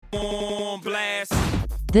On blast.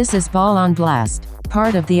 This is Ball on Blast,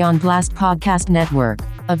 part of the On Blast Podcast Network.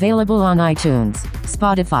 Available on iTunes,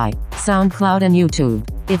 Spotify, SoundCloud, and YouTube.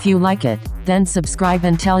 If you like it, then subscribe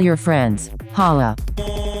and tell your friends. Holla.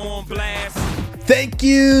 On blast. Thank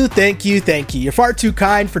you. You're far too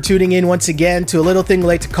kind for tuning in once again to a little thing we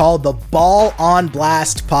like to call the Ball on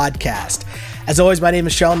Blast podcast. As always, my name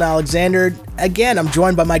is Sheldon Alexander. Again, I'm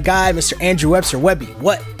joined by my guy, Mr. Andrew Webster. Webby,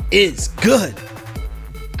 what is good?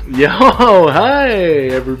 Yo, hi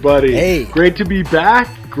everybody. Hey. Great to be back.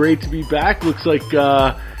 Looks like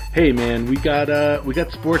hey man, we got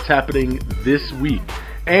sports happening this week.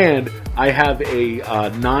 And I have a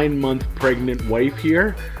 9-month pregnant wife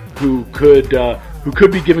here who could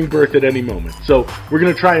be giving birth at any moment. So we're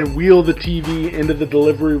going to try and wheel the TV into the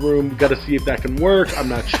delivery room. We've got to see if that can work. I'm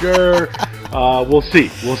not sure. We'll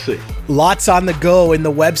see. Lots on the go in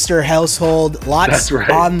the Webster household. Lots That's right.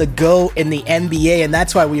 on the go in the NBA. And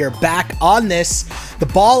that's why we are back on this, the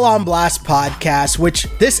Ball on Blast podcast, which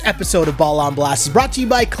this episode of Ball on Blast is brought to you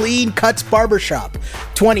by Clean Cuts Barbershop,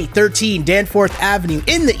 2013 Danforth Avenue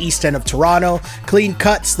in the East End of Toronto. Clean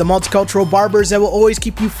Cuts, the multicultural barbers that will always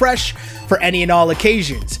keep you fresh for any and all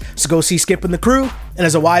occasions. So go see Skip and the crew. And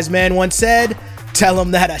as a wise man once said, tell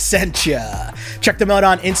them that I sent ya. Check them out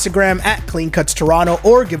on Instagram at Clean Cuts Toronto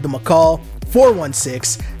or give them a call,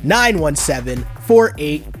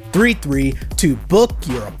 416-917-4833 to book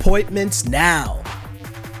your appointments now.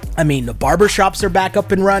 I mean, the barbershops are back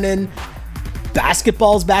up and running.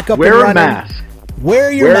 Basketball's back up and running. Wear a mask.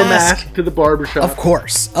 Wear your mask. To the barbershop. Of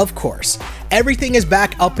course. Everything is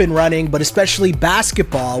back up and running, but especially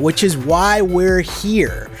basketball, which is why we're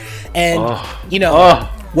here. And,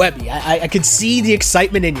 Webby, I can see the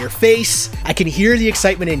excitement in your face. I can hear the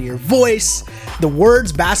excitement in your voice. The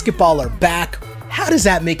words basketball are back. How does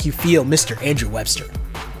that make you feel, Mr. Andrew Webster?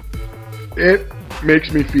 It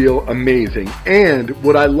makes me feel amazing. And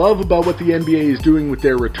what I love about what the NBA is doing with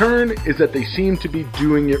their return is that they seem to be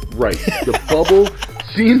doing it right. The bubble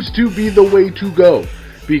seems to be the way to go.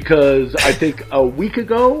 Because I think a week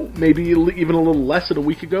ago, maybe even a little less than a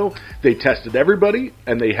week ago, they tested everybody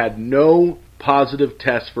and they had no positive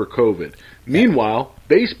tests for COVID. Meanwhile,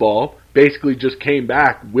 baseball basically just came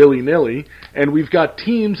back willy-nilly, and we've got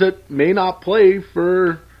teams that may not play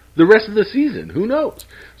for the rest of the season. Who knows?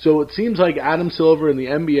 So it seems like Adam Silver and the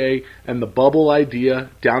NBA and the bubble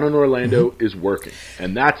idea down in Orlando is working,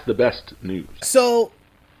 and that's the best news. So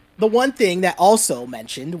the one thing that also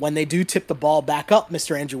mentioned when they do tip the ball back up,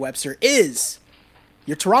 Mr. Andrew Webster, is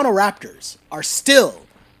your Toronto Raptors are still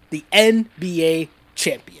the NBA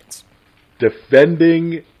champions.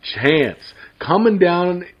 Defending champs. Coming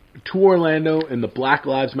down to Orlando in the Black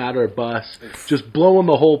Lives Matter bus, just blowing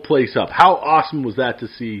the whole place up. How awesome was that to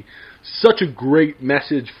see such a great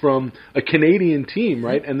message from a Canadian team,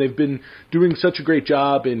 right? And they've been doing such a great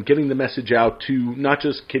job in getting the message out to not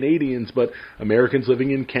just Canadians, but Americans living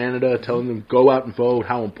in Canada, telling them go out and vote,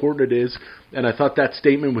 how important it is. And I thought that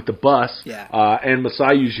statement with the bus and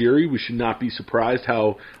Masai Ujiri, we should not be surprised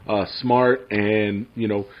how smart and,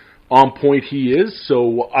 on point he is.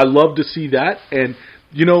 So I love to see that. And,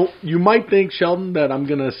 you might think, Sheldon, that I'm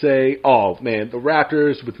going to say, oh, man, the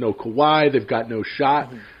Raptors with no Kawhi, they've got no shot.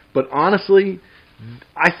 Mm-hmm. But honestly,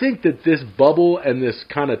 I think that this bubble and this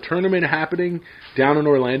kind of tournament happening down in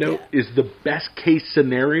Orlando is the best case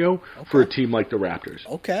scenario for a team like the Raptors.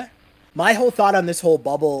 Okay. My whole thought on this whole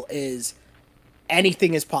bubble is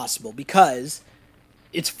anything is possible because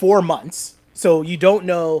it's 4 months. So you don't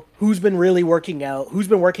know who's been really working out, who's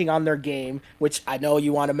been working on their game, which I know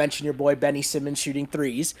you want to mention your boy Benny Simmons shooting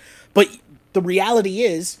threes. But the reality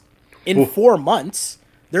is, in 4 months,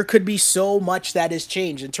 there could be so much that has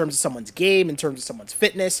changed in terms of someone's game, in terms of someone's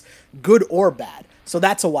fitness, good or bad. So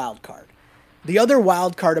that's a wild card. The other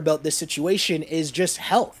wild card about this situation is just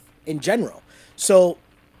health in general. So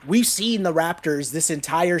we've seen the Raptors this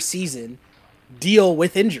entire season deal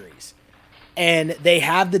with injuries. And they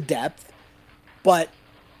have the depth. But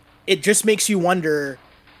it just makes you wonder,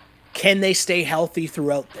 can they stay healthy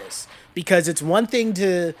throughout this? Because it's one thing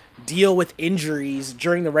to deal with injuries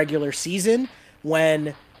during the regular season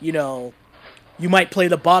when, you might play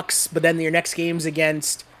the Bucks, but then your next game's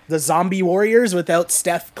against the Zombie Warriors without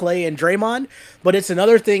Steph, Clay, and Draymond. But it's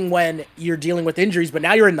another thing when you're dealing with injuries, but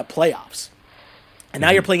now you're in the playoffs. And now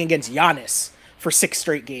you're playing against Giannis for 6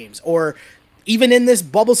 straight games. Or even in this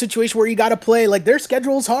bubble situation where you got to play, their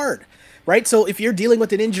schedule's hard. Right? So if you're dealing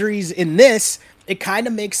with injuries in this, it kind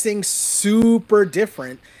of makes things super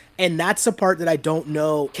different. And that's the part that I don't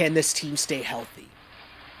know. Can this team stay healthy?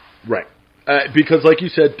 Right. Because, like you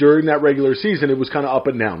said, during that regular season, it was kind of up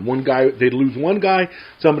and down. They'd lose one guy,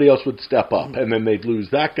 somebody else would step up, and then they'd lose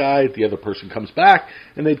that guy, the other person comes back,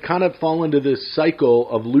 and they'd kind of fall into this cycle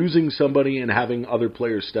of losing somebody and having other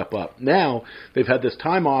players step up. Now, they've had this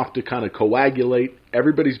time off to kind of coagulate,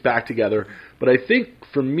 everybody's back together, but I think,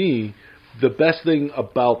 for me, the best thing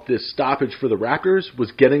about this stoppage for the Raptors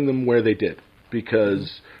was getting them where they did.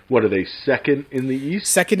 Because, what are they, second in the East?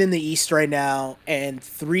 Second in the East right now, and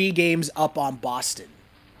 3 games up on Boston.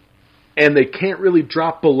 And they can't really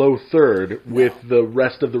drop below third with the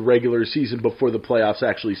rest of the regular season before the playoffs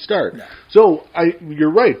actually start. No. So, you're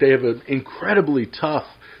right, they have an incredibly tough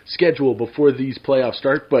schedule before these playoffs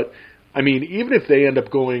start, but I mean, even if they end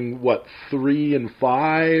up going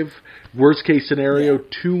 3-5, worst case scenario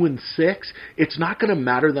 2-6, it's not going to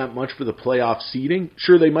matter that much for the playoff seeding.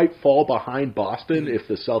 Sure, they might fall behind Boston if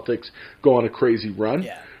the Celtics go on a crazy run.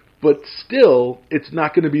 Yeah. But still, it's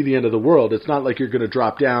not going to be the end of the world. It's not like you're going to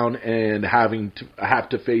drop down and have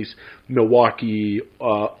to face Milwaukee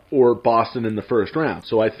or Boston in the first round.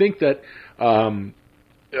 So I think that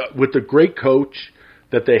with the great coach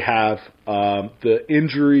that they have, the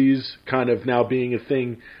injuries kind of now being a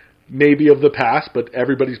thing maybe of the past, but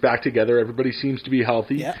everybody's back together. Everybody seems to be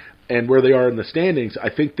healthy. Yeah. And where they are in the standings, I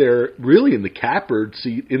think they're really in the catbird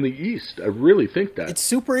seat in the East. I really think that. It's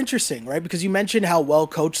super interesting, right? Because you mentioned how well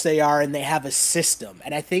coached they are and they have a system.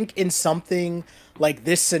 And I think in something like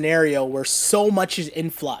this scenario where so much is in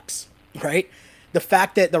flux, right? The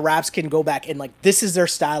fact that the Raps can go back and, this is their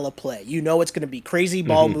style of play. You know it's going to be crazy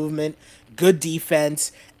ball movement, good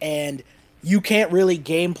defense, and you can't really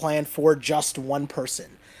game plan for just one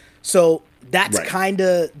person. So that's kind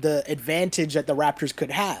of the advantage that the Raptors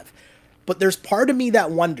could have. But there's part of me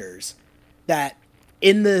that wonders that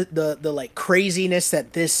in the craziness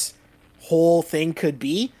that this whole thing could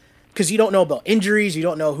be, because you don't know about injuries, you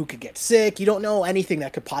don't know who could get sick, you don't know anything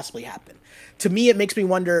that could possibly happen. To me, it makes me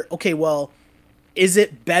wonder, okay, well, is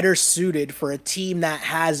it better suited for a team that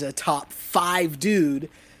has a top 5 dude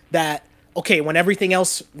that, okay, when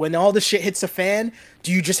all the shit hits the fan,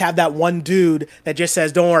 do you just have that one dude that just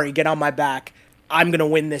says, don't worry, get on my back, I'm going to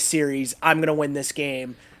win this series, I'm going to win this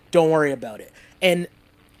game, don't worry about it. And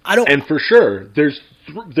for sure, there's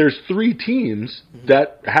 3 teams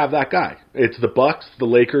that have that guy. It's the Bucks, the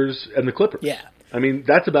Lakers, and the Clippers. Yeah. I mean,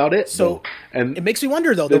 that's about it. So, and it makes me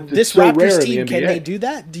wonder, though, this so Raptors team, can NBA. they do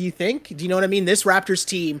that? Do you think? Do you know what I mean? This Raptors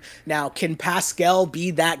team, now, can Pascal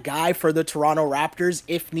be that guy for the Toronto Raptors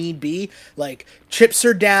if need be? Chips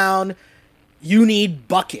are down, you need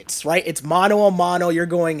buckets, right? It's mano a mano. You're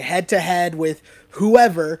going head-to-head with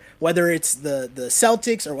whoever, whether it's the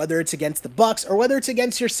Celtics or whether it's against the Bucks or whether it's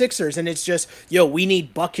against your Sixers, and it's just, we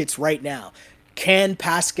need buckets right now. Can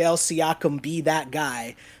Pascal Siakam be that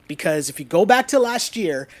guy? Because if you go back to last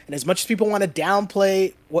year, and as much as people want to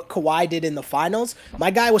downplay what Kawhi did in the finals,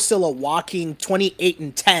 my guy was still a walking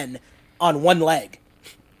 28-10 on one leg,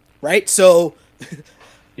 right? So,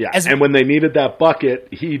 and when they needed that bucket,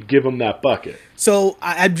 he'd give them that bucket. So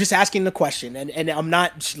I'm just asking the question, and I'm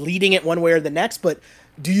not leading it one way or the next, but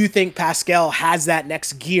do you think Pascal has that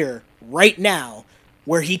next gear right now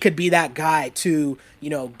where he could be that guy to,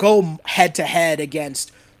 go head-to-head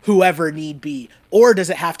against whoever need be? Or does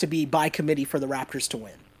it have to be by committee for the Raptors to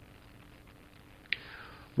win?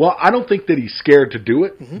 Well, I don't think that he's scared to do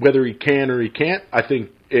it, whether he can or he can't. I think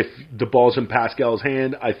if the ball's in Pascal's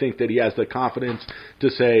hand, I think that he has the confidence to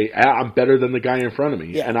say, I'm better than the guy in front of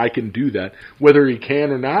me, and I can do that. Whether he can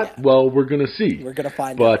or not, well, we're going to see. We're going to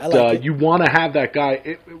find out. But you want to have that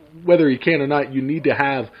guy, whether he can or not, you need to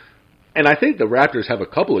have, and I think the Raptors have a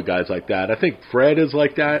couple of guys like that. I think Fred is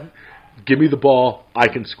like that. Give me the ball, I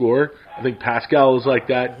can score. I think Pascal is like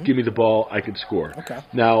that. Give me the ball, I can score. Okay.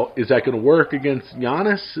 Now, is that going to work against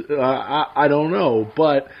Giannis? I don't know.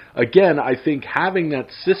 But, again, I think having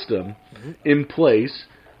that system in place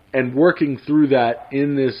and working through that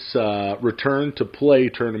in this return to play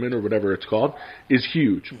tournament or whatever it's called is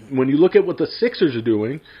huge. When you look at what the Sixers are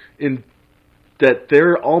doing, in that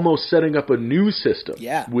they're almost setting up a new system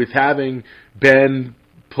with having Ben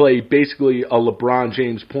play basically a LeBron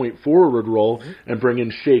James point forward role and bring in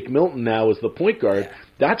Shake Milton now as the point guard.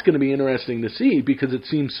 That's going to be interesting to see because it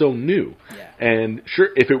seems so new. And sure,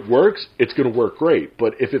 if it works, it's going to work great.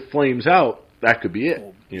 But if it flames out, that could be it,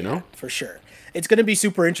 you know? For sure. It's going to be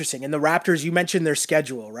super interesting. And the Raptors, you mentioned their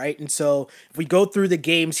schedule, right? And so if we go through the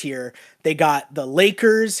games here, they got the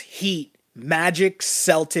Lakers, Heat, Magic,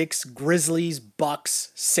 Celtics, Grizzlies,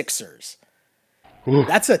 Bucks, Sixers. Ooh,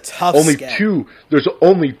 that's a tough schedule. There's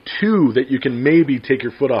only 2 that you can maybe take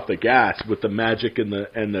your foot off the gas with the Magic and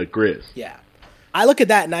the Grizz. Yeah. I look at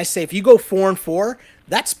that and I say, if you go 4-4,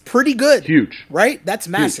 That's pretty good. Huge. Right? That's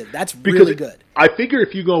massive. Huge. That's Because really good. I figure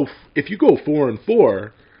if you go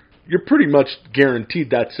 4-4, you're pretty much guaranteed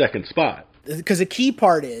that second spot. Because the key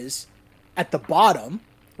part is at the bottom,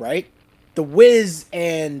 right? The Wiz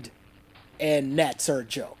and Nets are a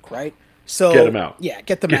joke, right? So Get them out. Yeah,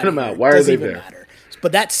 get them Get out. them of out. here. Why are Doesn't they even there? matter.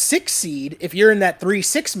 But that 6 seed, if you're in that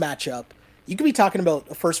 3-6 matchup, you could be talking about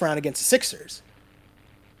a first round against the Sixers.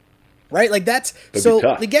 Right? Like that's That'd so be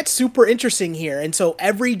tough. it gets super interesting here. And so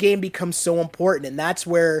every game becomes so important. And that's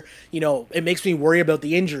where, it makes me worry about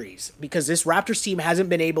the injuries because this Raptors team hasn't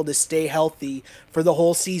been able to stay healthy for the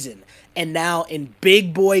whole season. And now in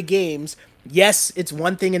big boy games, yes, it's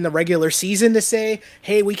one thing in the regular season to say,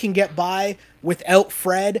 hey, we can get by without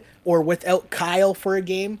Fred or without Kyle for a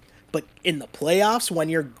game. But in the playoffs,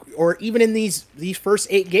 or even in these first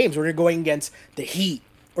 8 games where you're going against the Heat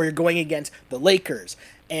or you're going against the Lakers,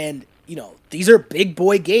 and these are big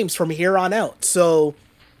boy games from here on out. So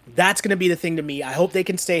that's going to be the thing to me. I hope they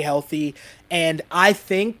can stay healthy. And I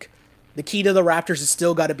think the key to the Raptors has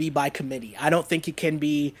still got to be by committee. I don't think it can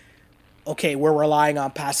be, okay, we're relying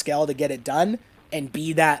on Pascal to get it done and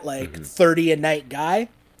be that 30 a night guy.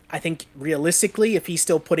 I think realistically, if he's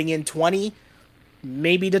still putting in 20,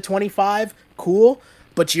 maybe to 25, cool.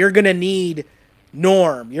 But you're going to need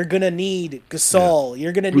Norm. You're going to need Gasol.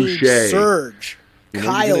 You're going to need Boucher. Serge. You're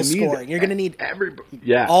Kyle gonna need scoring. You're going to need everybody.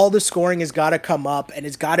 Yeah. all the scoring has got to come up, and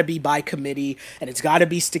it's got to be by committee, and it's got to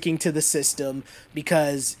be sticking to the system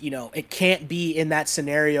because, it can't be in that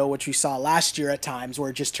scenario, which we saw last year at times where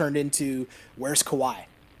it just turned into where's Kawhi,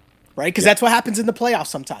 right? Because that's what happens in the playoffs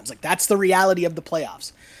sometimes. Like that's the reality of the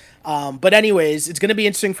playoffs. But anyways, it's going to be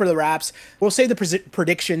interesting for the Raps. We'll save the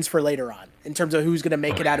predictions for later on in terms of who's going to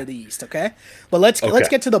make it out of the East, okay? But let's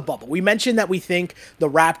get to the bubble. We mentioned that we think the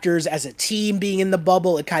Raptors as a team being in the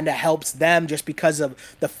bubble, it kind of helps them just because of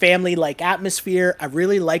the family-like atmosphere. I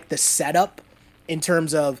really like the setup in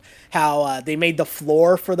terms of how they made the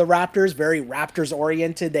floor for the Raptors very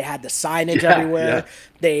Raptors-oriented. They had the signage everywhere. Yeah.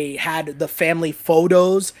 They had the family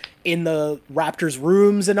photos in the Raptors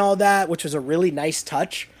rooms and all that, which was a really nice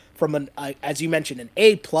touch from as you mentioned, an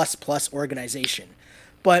A++ organization.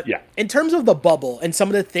 But in terms of the bubble and some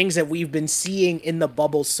of the things that we've been seeing in the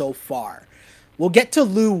bubble so far, we'll get to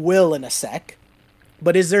Lou Will in a sec.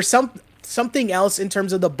 But is there something else in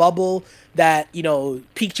terms of the bubble that,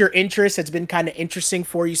 piqued your interest, that's been kind of interesting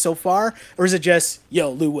for you so far? Or is it just,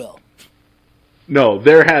 Lou Will? No,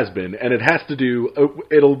 there has been, and it has to do,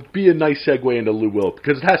 it'll be a nice segue into Lou Will,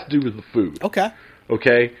 because it has to do with the food.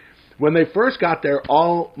 Okay? When they first got there,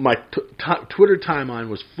 all my Twitter timeline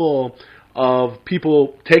was full of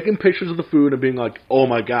people taking pictures of the food and being like, oh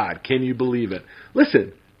my God, can you believe it?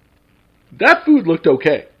 Listen, that food looked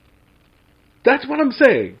okay. That's what I'm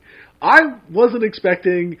saying. I wasn't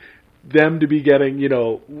expecting them to be getting,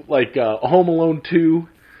 Home Alone 2,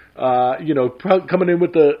 coming in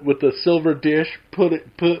with the silver dish,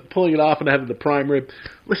 pulling it off and having the prime rib.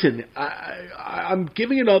 Listen, I'm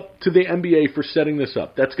giving it up to the NBA for setting this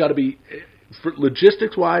up. That's got to be, for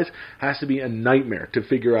logistics-wise, has to be a nightmare to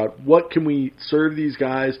figure out what can we serve these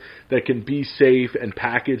guys that can be safe and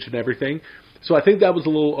packaged and everything. So I think that was a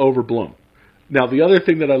little overblown. Now, the other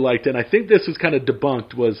thing that I liked, and I think this was kind of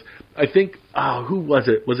debunked, was who was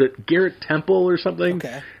it? Was it Garrett Temple or something?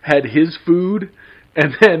 Okay. Had his food,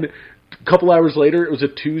 and then a couple hours later, it was a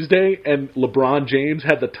Tuesday, and LeBron James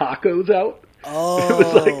had the tacos out. Oh, it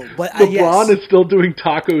was like but LeBron is still doing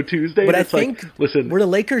Taco Tuesday. But and I it's think, listen, were the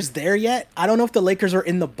Lakers there yet? I don't know if the Lakers are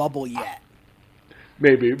in the bubble yet.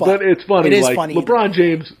 Maybe, but it's funny. It is like funny LeBron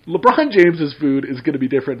James's food is going to be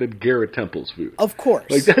different than Garrett Temple's food. Of course,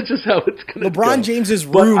 like that's just how it's going to go. LeBron James's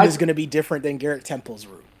room is going to be different than Garrett Temple's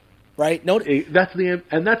room, right? No, that's the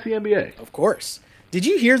NBA. Of course. Did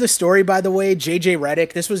you hear the story, by the way? JJ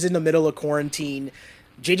Redick. This was in the middle of quarantine.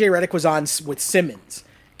 JJ Redick was on with Simmons,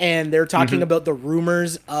 and they're talking about the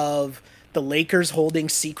rumors of the Lakers holding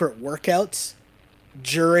secret workouts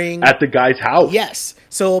at the guy's house. Yes.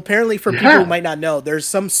 So apparently, for people who might not know, there's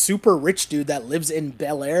some super rich dude that lives in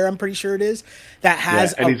Bel Air, I'm pretty sure it is, that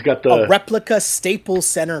has he's got a replica Staples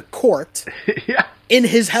Center court in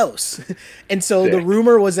his house. And so the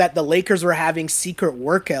rumor was that the Lakers were having secret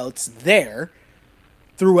workouts there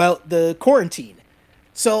throughout the quarantine.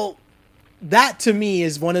 So that to me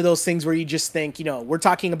is one of those things where you just think, we're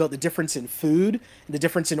talking about the difference in food, the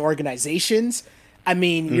difference in organizations. I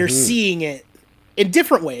mean, you're seeing it in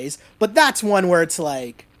different ways, but that's one where it's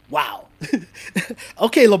like, wow.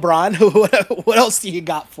 Okay, LeBron, what else do you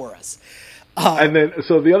got for us? And then,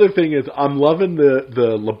 so the other thing is, I'm loving the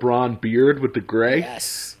LeBron beard with the gray.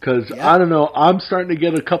 Yes. Because, I don't know, I'm starting to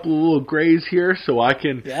get a couple of little grays here, so I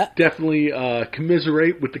can definitely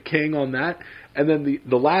commiserate with the king on that. And then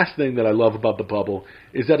the last thing that I love about the bubble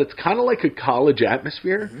is that it's kind of like a college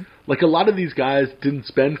atmosphere. Mm-hmm. Like, a lot of these guys didn't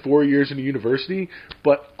spend 4 years in a university,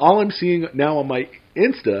 but all I'm seeing now on my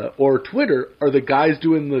Insta or Twitter are the guys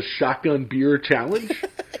doing the shotgun beer challenge.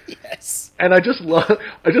 Yes. And I just love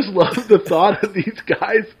the thought of these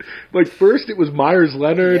guys. Like, first it was Myers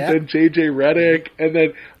Leonard, then JJ Redick, and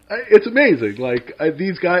then it's amazing. Like,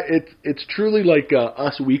 these guys, it's truly like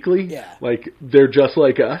Us Weekly. Yeah. Like, they're just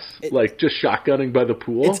like us, like just shotgunning by the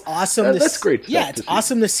pool. It's awesome. That's great stuff. Yeah, it's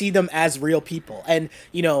awesome to see them as real people. And,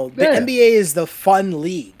 you know, the NBA is the fun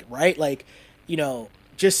league, right? Like, you know,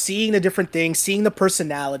 just seeing the different things, seeing the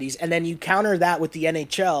personalities, and then you counter that with the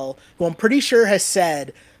NHL, who I'm pretty sure has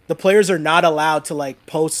said the players are not allowed to, like,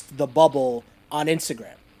 post the bubble on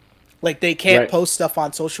Instagram. Like, they can't post stuff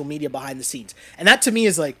on social media behind the scenes. And that, to me,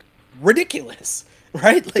 is, like, ridiculous,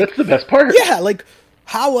 right? Like, that's the best part. Yeah, like,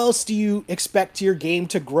 how else do you expect your game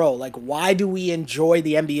to grow? Like, why do we enjoy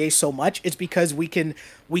the NBA so much? It's because we can,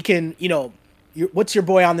 you know, what's your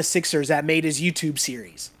boy on the Sixers that made his YouTube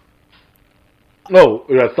series? Oh,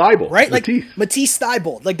 Thibault. Right? Like, Matisse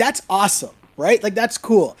Thibault. Like, that's awesome, right? Like, that's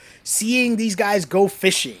cool. Seeing these guys go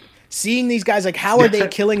fishing. Seeing these guys, like, how are they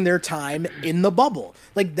killing their time in the bubble?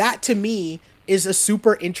 Like, that, to me, is a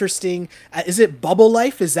super interesting... is it Bubble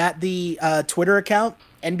Life? Is that the Twitter account?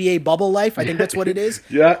 NBA Bubble Life? I think that's what it is.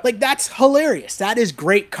 Yeah. Like, that's hilarious. That is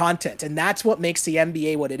great content, and that's what makes the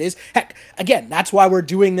NBA what it is. Heck, again, that's why we're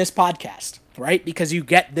doing this podcast, right? Because you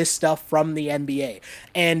get this stuff from the NBA.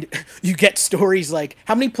 And you get stories like...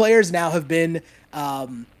 How many players now have been...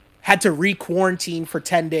 had to re-quarantine for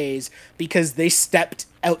 10 days because they stepped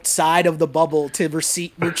outside of the bubble to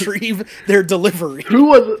retrieve their delivery. Who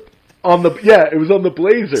was it? It was on the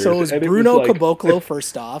Blazers. So it was Bruno Caboclo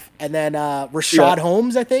first off, and then Rashad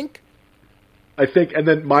Holmes, I think, and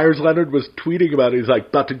then Myers Leonard was tweeting about it. He's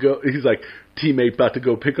like, teammate about to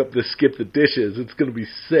go pick up the skip the dishes. It's going to be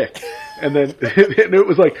sick. And then and it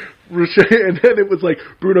was like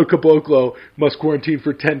Bruno Caboclo must quarantine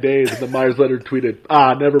for 10 days. And then Myers Leonard tweeted,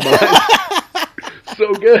 never mind.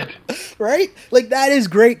 So good. Right? Like, that is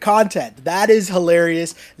great content. That is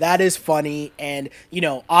hilarious. That is funny. And, you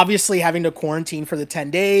know, obviously having to quarantine for the 10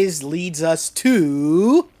 days leads us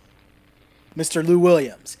to Mr. Lou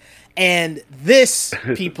Williams. And this,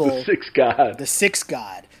 people... the sixth god. The sixth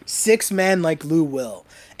god. 6 men like Lou Will.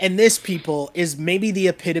 And this, people, is maybe the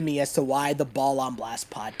epitome as to why the Ball on Blast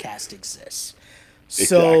podcast exists.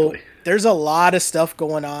 So there's a lot of stuff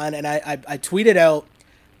going on, and I tweeted out,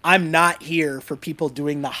 I'm not here for people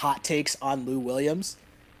doing the hot takes on Lou Williams,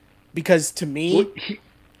 because to me,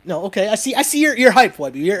 no, okay, I see you're hyped,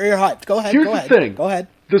 Webby. You're hyped. Go ahead. Here's the thing. Go ahead.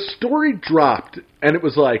 The story dropped, and it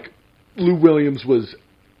was like Lou Williams was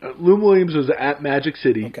at Magic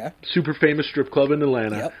City, super famous strip club in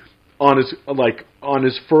Atlanta, on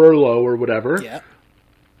his furlough or whatever. Yeah.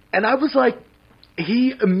 And I was like,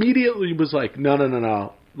 he immediately was like,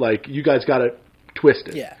 no, like, you guys got it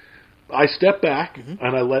twisted. Yeah. I stepped back and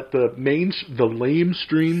I let the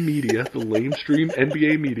lamestream media, the lamestream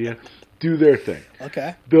NBA media, do their thing.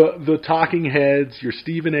 Okay. The talking heads, your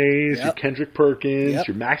Stephen A's, your Kendrick Perkins,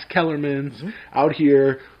 your Max Kellermans out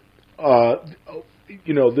here.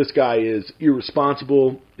 You know, this guy is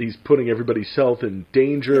irresponsible. He's putting everybody's health in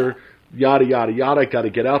danger. Yada, yada, yada. Got to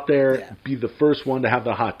get out there, be the first one to have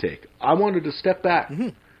the hot take. I wanted to step back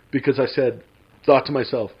because I thought to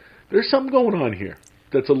myself, there's something going on here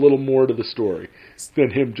that's a little more to the story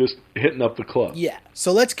than him just hitting up the club. Yeah.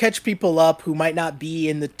 So let's catch people up who might not be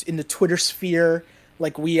in the Twitter sphere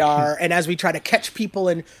like we are, and as we try to catch people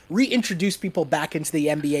and reintroduce people back into the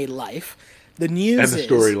NBA life, the news and the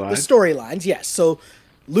storylines. Yes. So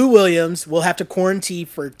Lou Williams will have to quarantine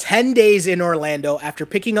for 10 days in Orlando after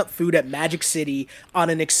picking up food at Magic City on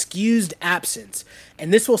an excused absence,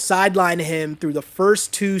 and this will sideline him through the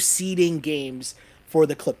first 2 seeding games for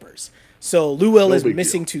the Clippers. So Lou Will is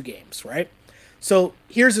missing 2 games, right? So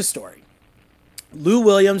here's the story. Lou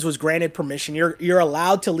Williams was granted permission. You're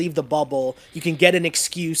allowed to leave the bubble. You can get an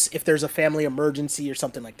excuse if there's a family emergency or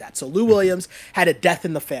something like that. So Lou Williams had a death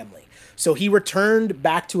in the family. So he returned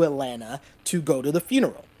back to Atlanta to go to the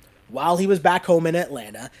funeral. While he was back home in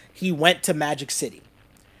Atlanta, he went to Magic City.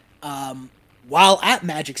 While at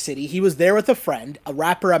Magic City, he was there with a friend, a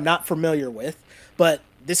rapper I'm not familiar with, but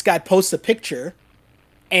this guy posts a picture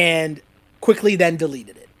and quickly then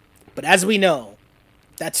deleted it. But as we know,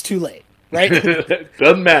 that's too late, right?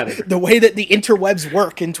 Doesn't matter. The way that the interwebs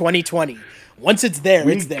work in 2020. Once it's there,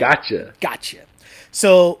 We it's there. gotcha.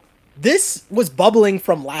 So this was bubbling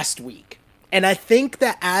from last week. And I think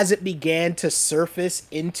that as it began to surface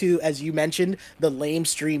into, as you mentioned, the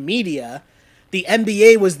lamestream media, the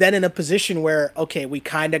NBA was then in a position where, okay, we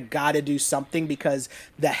kind of got to do something, because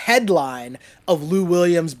the headline of Lou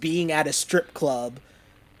Williams being at a strip club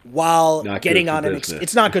while Not getting good for on an business.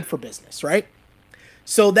 it's not good for business, right?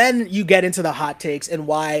 So then you get into the hot takes, and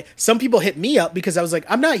why some people hit me up, because I was like,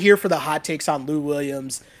 I'm not here for the hot takes on Lou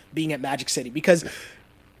Williams being at Magic City, because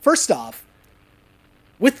first off,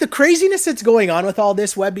 with the craziness that's going on with all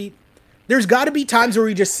this, Webby, there's got to be times where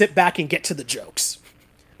we just sit back and get to the jokes,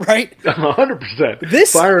 right? 100%.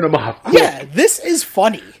 This- Firing them off. quick. Yeah, this is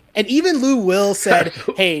funny. And even Lou Will said,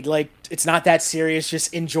 hey, like, it's not that serious,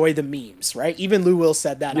 just enjoy the memes, right? Even Lou Will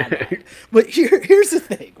said that online. But here's the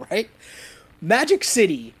thing, right? Magic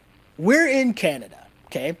City, we're in Canada,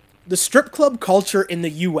 okay? The strip club culture in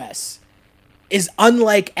the US is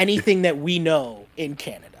unlike anything that we know in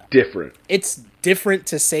Canada. Different. It's different,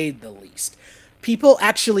 to say the least. People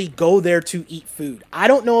actually go there to eat food. I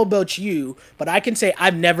don't know about you, but I can say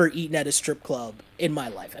I've never eaten at a strip club in my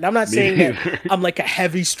life. And I'm not saying that I'm like a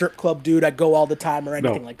heavy strip club dude. I go all the time or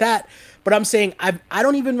anything like that. But I'm saying I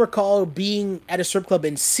don't even recall being at a strip club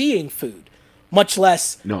and seeing food, much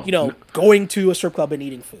less, going to a strip club and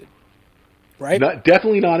eating food. Right?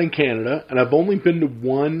 Definitely not in Canada. And I've only been to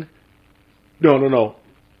one. No.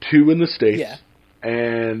 Two in the States. Yeah.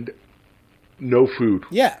 And no food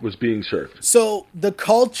Yeah. was being served. So the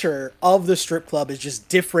culture of the strip club is just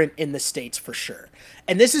different in the States for sure.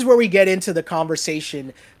 And this is where we get into the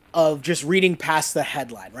conversation of just reading past the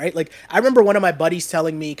headline, right? Like, I remember one of my buddies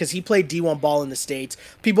telling me, because he played D1 ball in the States,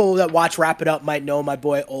 people that watch Wrap It Up might know my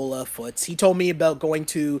boy Ola Foots. He told me about going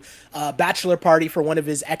to a bachelor party for one of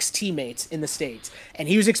his ex-teammates in the States. And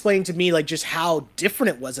he was explaining to me, like, just how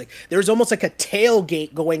different it was. Like, there was almost like a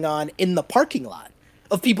tailgate going on in the parking lot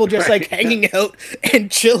of people just like hanging out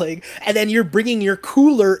and chilling. And then you're bringing your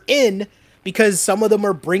cooler in because some of them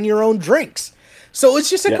are bring your own drinks. So it's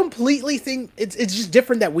just a completely thing. It's just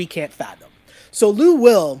different that we can't fathom. So Lou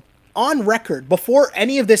Will, on record, before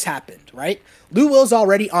any of this happened, right? Lou Will's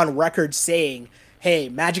already on record saying, hey,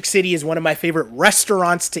 Magic City is one of my favorite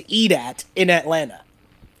restaurants to eat at in Atlanta.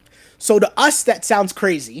 So to us, that sounds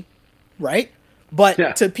crazy, right?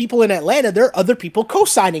 But to people in Atlanta, there are other people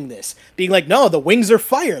co-signing this, being like, no, the wings are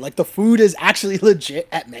fire. Like, the food is actually legit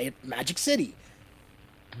at Magic City.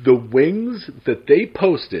 The wings that they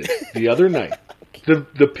posted the other night,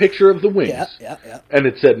 the picture of the wings, and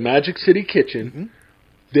it said Magic City Kitchen,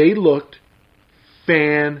 they looked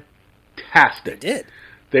fantastic. They did.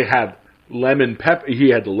 They had lemon pepper. He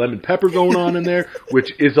had the lemon pepper going on in there,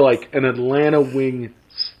 which is like an Atlanta wing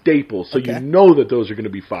staple. So you know that those are going to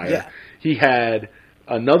be fire. Yeah. He had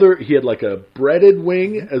like a breaded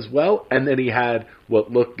wing as well, and then he had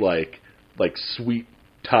what looked like sweet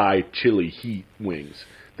Thai chili heat wings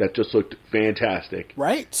that just looked fantastic.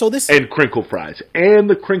 Right? So this... And crinkle fries. And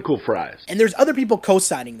the crinkle fries. And there's other people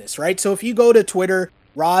co-signing this, right? So if you go to Twitter,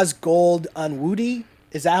 Roz Gold Unwoody,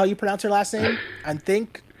 is that how you pronounce her last name? I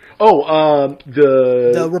think. Oh,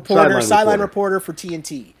 the reporter, sideline reporter for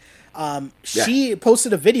TNT. She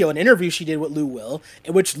posted a video, an interview she did with Lou Will,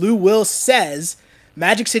 in which Lou Will says,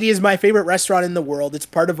 Magic City is my favorite restaurant in the world. It's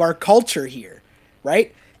part of our culture here,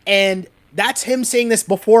 right? And that's him saying this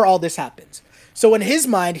before all this happens. So in his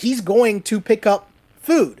mind, he's going to pick up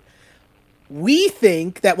food. We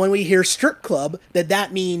think that when we hear strip club,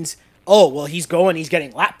 that means, oh, well, he's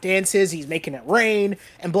getting lap dances, he's making it rain,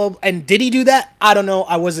 and blah. And did he do that? I don't know.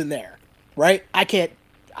 I wasn't there, right? I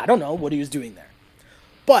don't know what he was doing there.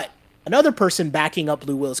 But another person backing up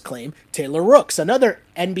Lou Will's claim, Taylor Rooks, another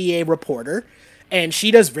NBA reporter, and she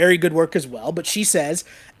does very good work as well, but she says,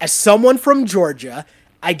 as someone from Georgia,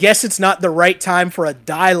 I guess it's not the right time for a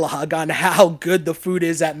dialogue on how good the food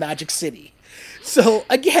is at Magic City. So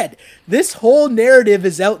again, this whole narrative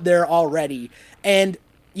is out there already, and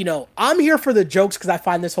I'm here for the jokes because I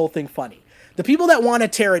find this whole thing funny. The people that want to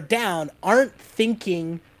tear it down aren't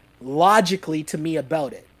thinking logically to me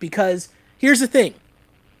about it, because here's the thing.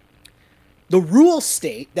 The rules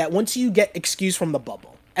state that once you get excused from the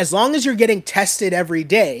bubble, as long as you're getting tested every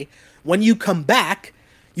day, when you come back,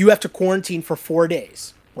 you have to quarantine for 4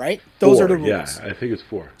 days, right? Those are the rules. Yeah, I think it's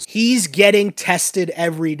 4. He's getting tested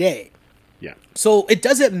every day. Yeah. So it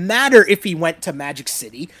doesn't matter if he went to Magic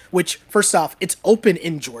City, which, first off, it's open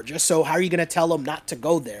in Georgia, so how are you going to tell him not to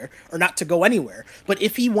go there or not to go anywhere? But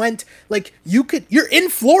if he went, you're in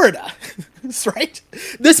Florida, right?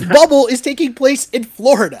 This bubble is taking place in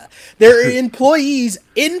Florida. There are employees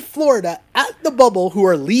in Florida at the bubble who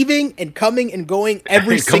are leaving and coming and going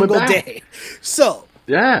every And coming single back. day. So,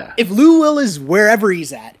 Yeah. if Lou Will is wherever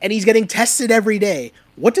he's at and he's getting tested every day,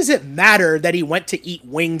 what does it matter that he went to eat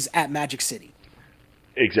wings at Magic City?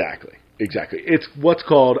 Exactly. It's what's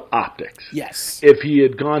called optics. Yes. If he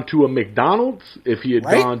had gone to a McDonald's, if he had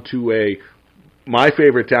Right? gone to my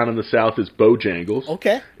favorite down in the South is Bojangles.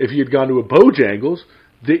 Okay. If he had gone to a Bojangles,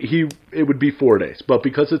 it would be 4 days. But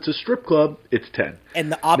because it's a strip club, it's 10.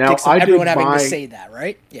 And the optics Now, of I everyone did having my- to say that,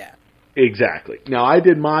 right? Yeah. Exactly. Now, I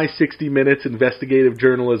did my 60 Minutes investigative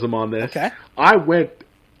journalism on this. Okay. I went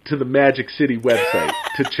to the Magic City website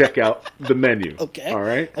to check out the menu. Okay. All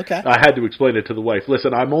right? Okay. I had to explain it to the wife.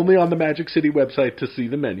 Listen, I'm only on the Magic City website to see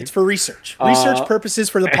the menu. It's for research. Research purposes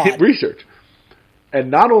for the pod. Research. And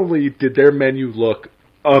not only did their menu look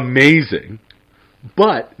amazing,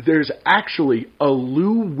 but there's actually a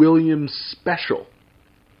Lou Williams special,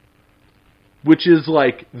 which is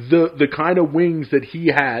like the kind of wings that he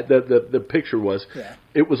had, the picture was. Yeah.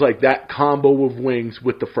 It was like that combo of wings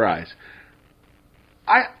with the fries.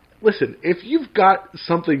 Listen, if you've got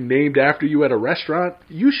something named after you at a restaurant,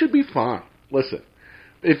 you should be fine. Listen,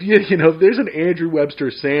 if if there's an Andrew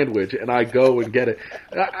Webster sandwich and I go and get it,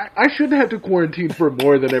 I shouldn't have to quarantine for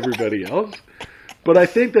more than everybody else. But I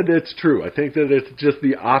think that it's true. I think that it's just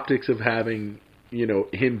the optics of having,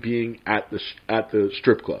 him being at the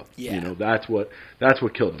strip club. Yeah. That's what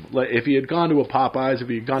killed him. Like, if he had gone to a Popeyes, if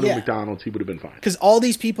he had gone to Yeah. a McDonald's, he would have been fine. Because all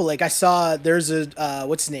these people, like I saw, there's a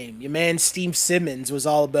what's his name? Your man Steve Simmons was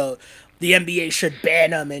all about the NBA should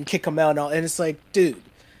ban him and kick him out, and it's like, dude.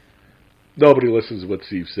 Nobody listens to what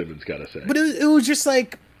Steve Simmons got to say. But it was just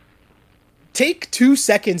like, take 2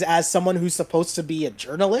 seconds as someone who's supposed to be a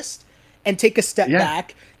journalist, and take a step Yeah.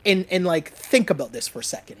 back and like think about this for a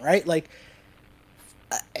second, right? Like,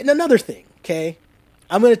 and another thing, okay.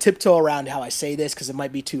 I'm going to tiptoe around how I say this because it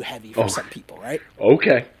might be too heavy for some people, right?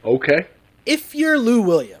 Okay. If you're Lou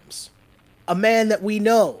Williams, a man that we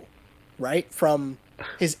know, right, from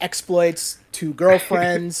his exploits to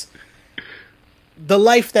girlfriends, the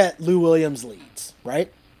life that Lou Williams leads,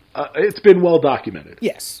 right? It's been well documented.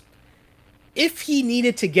 Yes. If he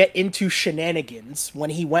needed to get into shenanigans when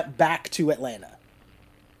he went back to Atlanta,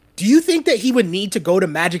 do you think that he would need to go to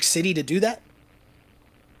Magic City to do that?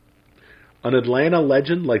 An Atlanta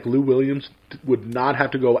legend like Lou Williams would not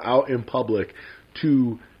have to go out in public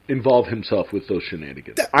to involve himself with those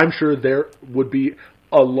shenanigans. I'm sure there would be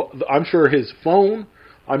I'm sure his phone,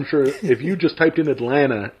 I'm sure if you just typed in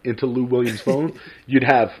Atlanta into Lou Williams' phone, you'd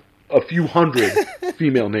have a few hundred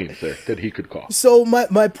female names there that he could call. So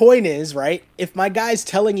my point is, right, if my guy's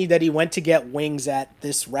telling you that he went to get wings at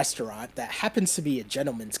this restaurant that happens to be a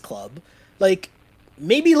gentleman's club, like,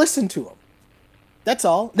 maybe listen to him. That's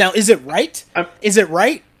all. Now, is it right? Is it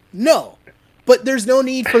right? No. But there's no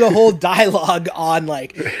need for the whole dialogue on,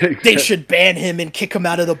 like, they should ban him and kick him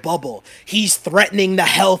out of the bubble. He's threatening the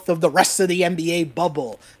health of the rest of the NBA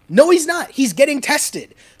bubble. No, he's not. He's getting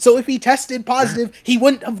tested. So if he tested positive, he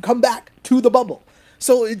wouldn't have come back to the bubble.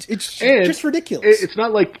 So it's just ridiculous. It's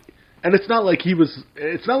not like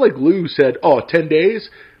Lou said, 10 days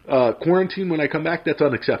quarantine when I come back, that's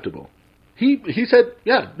unacceptable. He said,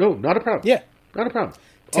 yeah, no, not a problem. Yeah. Not a problem.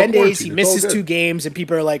 10 days, he It's all misses good. 2 games, and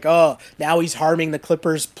people are like, oh, now he's harming the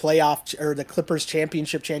Clippers playoff or the Clippers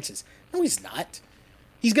championship chances. No, he's not.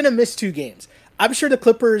 He's going to miss 2 games. I'm sure the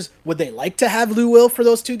Clippers, would they like to have Lou Will for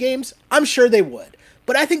those 2 games? I'm sure they would.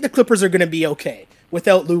 But I think the Clippers are going to be okay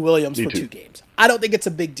without Lou Williams for 2 games. I don't think it's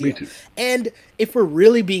a big deal. too. And if we're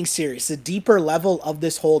really being serious, the deeper level of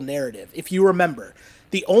this whole narrative, if you remember,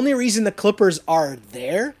 the only reason the Clippers are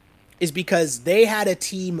there is because they had a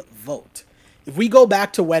team vote. If we go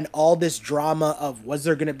back to when all this drama of was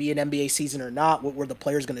there going to be an NBA season or not, what were the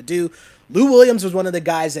players going to do, Lou Williams was one of the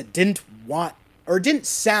guys that didn't want or didn't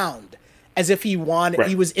sound as if he wanted, Right.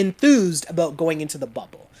 he was enthused about going into the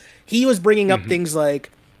bubble. He was bringing up things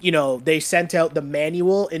like, they sent out the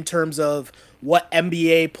manual in terms of what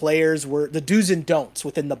NBA players were, the do's and don'ts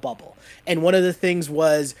within the bubble. And one of the things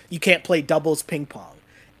was you can't play doubles ping pong.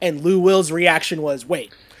 And Lou Will's reaction was,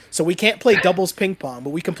 wait, so we can't play doubles ping pong, but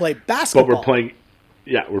we can play basketball. But we're playing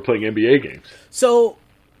NBA games. So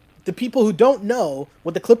the people who don't know,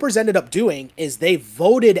 what the Clippers ended up doing is they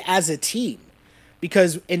voted as a team.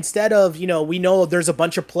 Because instead of, we know there's a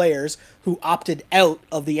bunch of players who opted out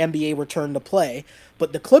of the NBA return to play,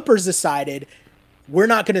 but the Clippers decided we're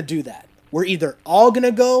not going to do that. We're either all going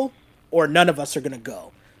to go or none of us are going to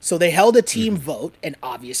go. So they held a team vote, and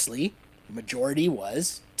obviously the majority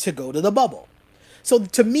was to go to the bubble. So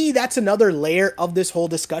to me, that's another layer of this whole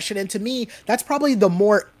discussion. And to me, that's probably the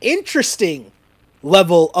more interesting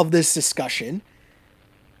level of this discussion.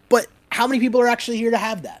 But how many people are actually here to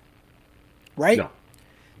have that? Right? No.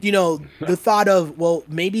 You know, the thought of, well,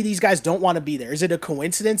 maybe these guys don't want to be there. Is it a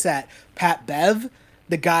coincidence that Pat Bev,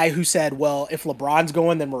 the guy who said, well, if LeBron's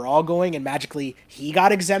going, then we're all going, and magically he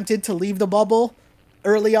got exempted to leave the bubble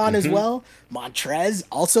early on as well? Montrez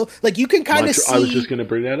also. Like, you can kind of see... I was just going to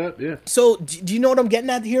bring that up, yeah. So, do you know what I'm getting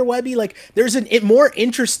at here, Webby? Like, there's a more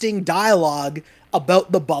interesting dialogue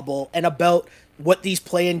about the bubble and about what these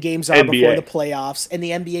play-in games are NBA. before the playoffs and the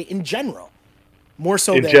NBA in general. More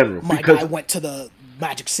so in than general, my because... guy went to the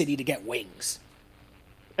Magic City to get wings.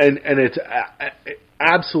 And it's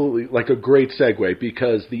absolutely like a great segue,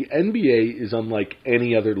 because the NBA is unlike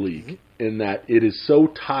any other league in that it is so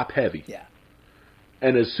top heavy. Yeah.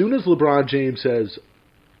 And as soon as LeBron James says,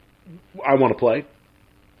 I want to play,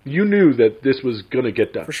 you knew that this was going to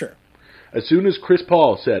get done. For sure. As soon as Chris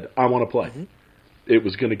Paul said, I want to play, it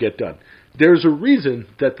was going to get done. There's a reason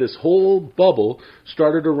that this whole bubble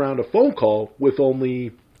started around a phone call with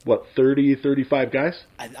only... 30, 35 guys?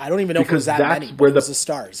 I don't even know if it was that many, but it was the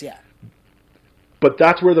stars, yeah. But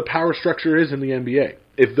that's where the power structure is in the NBA.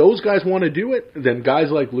 If those guys want to do it, then guys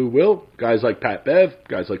like Lou Will, guys like Pat Bev,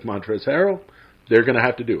 guys like Montrezl Harrell, they're going to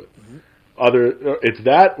have to do it. It's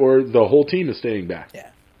that or the whole team is staying back. Yeah.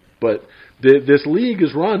 But this league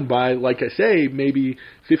is run by, like I say, maybe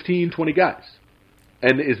 15, 20 guys.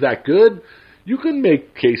 And is that good? You can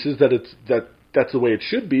make cases that that's the way it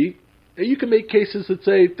should be. You can make cases that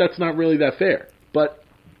say that's not really that fair, but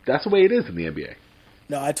that's the way it is in the NBA.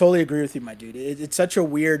 No, I totally agree with you, my dude. It's such a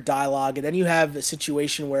weird dialogue, and then you have a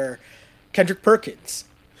situation where Kendrick Perkins,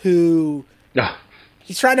 who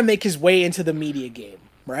he's trying to make his way into the media game,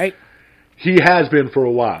 right? He has been for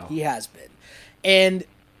a while. He has been. And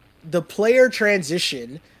the player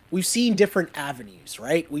transition, we've seen different avenues,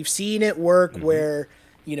 right? We've seen it work where,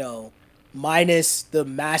 you know, minus the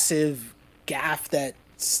massive gaffe that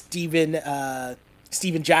Steven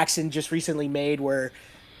Jackson just recently made, where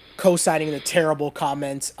co-signing the terrible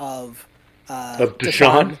comments of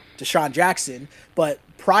Deshaun Jackson. But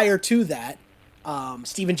prior to that,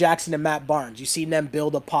 Steven Jackson and Matt Barnes, you've seen them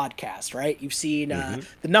build a podcast, right? You've seen the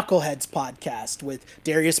Knuckleheads podcast with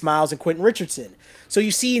Darius Miles and Quentin Richardson. So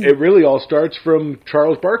you've seen... It really all starts from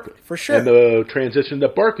Charles Barkley. For sure. And the transition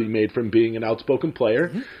that Barkley made from being an outspoken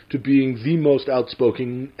player to being the most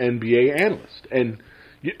outspoken NBA analyst. And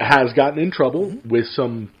has gotten in trouble with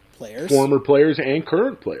some former players and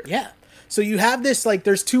current players. Yeah. So you have this, like,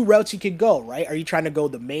 there's two routes you could go, right? Are you trying to go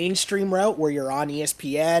the mainstream route where you're on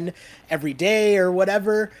ESPN every day or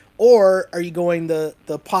whatever? Or are you going the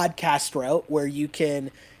podcast route where you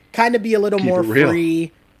can kind of be a little more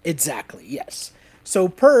free? Exactly, yes. So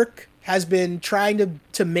Perk has been trying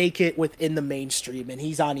to make it within the mainstream, and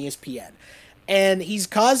he's on ESPN. And he's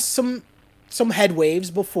caused some head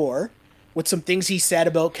waves before, with some things he said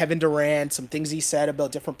about Kevin Durant, some things he said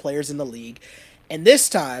about different players in the league. And this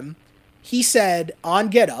time, he said on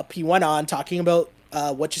Get Up, he went on talking about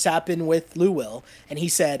what just happened with Lou Will, and he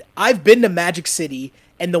said, I've been to Magic City,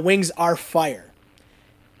 and the Wings are fire.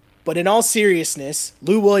 But in all seriousness,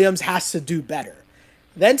 Lou Williams has to do better.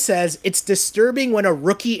 Then says, it's disturbing when a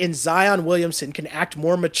rookie in Zion Williamson can act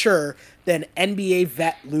more mature than NBA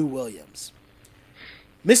vet Lou Williams.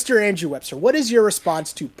 Mr. Andrew Webster, what is your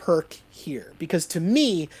response to Perk here? Because to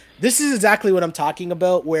me, this is exactly what I'm talking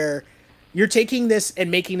about, where you're taking this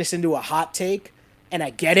and making this into a hot take, and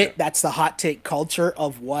I get it. That's the hot take culture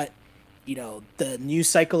of what, you know, the news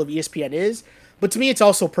cycle of ESPN is. But to me, it's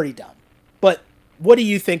also pretty dumb. But what do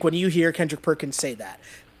you think when you hear Kendrick Perkins say that?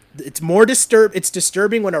 It's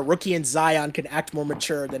disturbing when a rookie in Zion can act more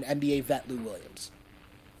mature than NBA vet Lou Williams.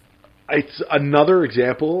 It's another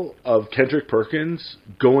example of Kendrick Perkins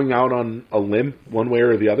going out on a limb one way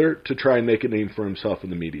or the other to try and make a name for himself in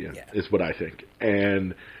the media, is what I think.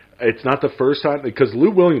 And it's not the first time, because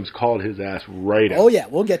Lou Williams called his ass right out. Oh, yeah,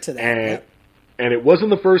 we'll get to that. And it wasn't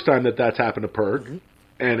the first time that's happened to Perk,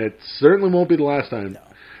 and it certainly won't be the last time. No.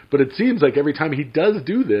 But it seems like every time he does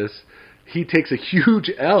do this, he takes a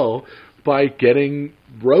huge L by getting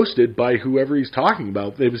roasted by whoever he's talking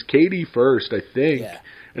about. It was Katie first, I think. Yeah.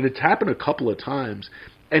 And it's happened a couple of times.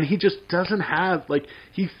 And he just doesn't have, like,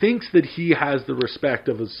 he thinks that he has the respect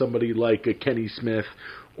of somebody like a Kenny Smith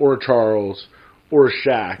or a Charles or a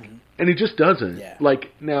Shaq. And he just doesn't. Yeah.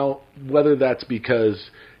 Like, now, whether that's because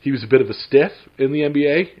he was a bit of a stiff in the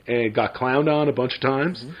NBA and got clowned on a bunch of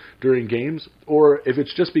times during games, or if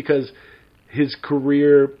it's just because his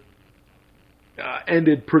career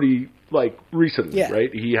ended pretty, like, recently, right?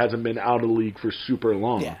 He hasn't been out of the league for super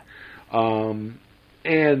long. Yeah.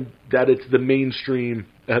 and that it's the mainstream,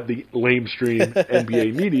 the lamestream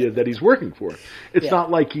NBA media that he's working for. It's not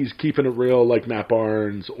like he's keeping it real like Matt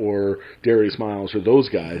Barnes or Darius Miles or those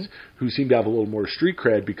guys who seem to have a little more street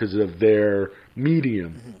cred because of their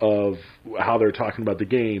medium of how they're talking about the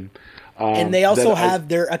game. And they also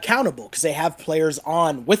they're accountable because they have players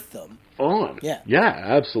on with them. Yeah,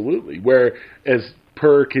 absolutely. Whereas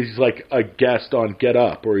Perk, he's like a guest on Get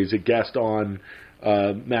Up, or he's a guest on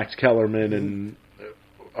Max Kellerman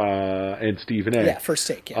and Stephen A. Yeah, First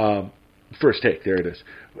Take. Yeah. First Take, there it is.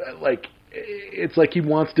 Like, it's like he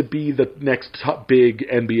wants to be the next big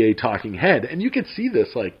NBA talking head, and you could see this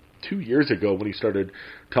like 2 years ago when he started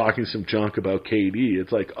talking some junk about KD.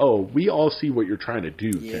 It's like, oh, we all see what you're trying to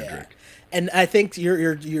do, Kendrick. And I think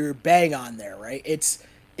you're bang on there, right? It's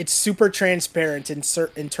super transparent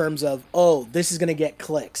in terms of, oh, this is going to get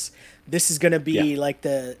clicks. This is going to be like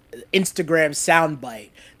the Instagram soundbite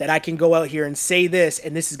that I can go out here and say this,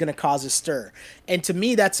 and this is going to cause a stir. And to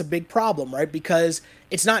me, that's a big problem, right? Because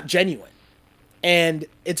it's not genuine. And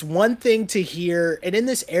it's one thing to hear, and in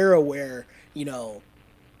this era where,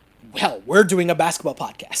 we're doing a basketball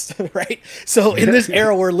podcast, right? So in this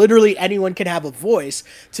era where literally anyone can have a voice,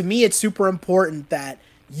 to me, it's super important that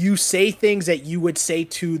you say things that you would say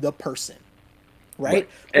to the person, right?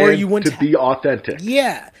 Or and you wouldn't be authentic.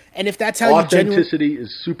 Yeah. And if that's how authenticity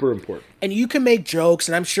is super important. And you can make jokes,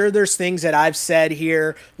 and I'm sure there's things that I've said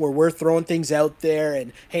here where we're throwing things out there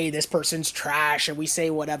and, hey, this person's trash, and we say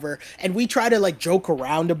whatever, and we try to like joke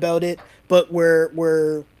around about it, but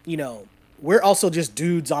we're also just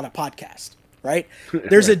dudes on a podcast, right?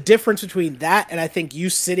 There's a difference between that and I think you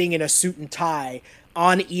sitting in a suit and tie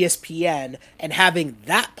on ESPN and having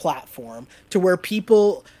that platform to where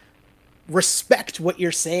people respect what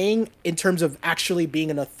you're saying in terms of actually being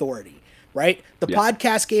an authority, right? The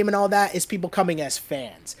podcast game and all that is people coming as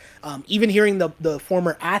fans. Even hearing the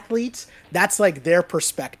former athletes, that's like their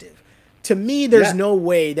perspective. To me, there's no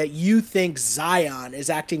way that you think Zion is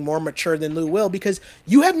acting more mature than Lou Will, because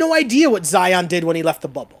you have no idea what Zion did when he left the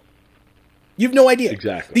bubble. You have no idea.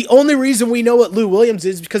 Exactly. The only reason we know what Lou Williams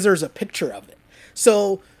is because there's a picture of it.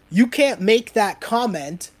 So you can't make that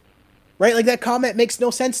comment, right? Like, that comment makes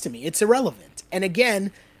no sense to me. It's irrelevant. And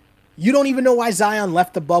again, you don't even know why Zion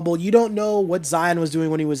left the bubble. You don't know what Zion was doing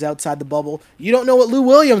when he was outside the bubble. You don't know what Lou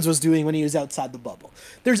Williams was doing when he was outside the bubble.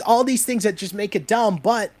 There's all these things that just make it dumb,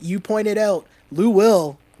 but you pointed out Lou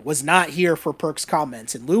Will was not here for Perk's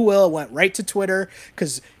comments. And Lou Will went right to Twitter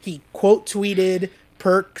because he quote tweeted,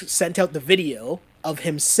 Perk sent out the video of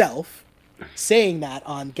himself saying that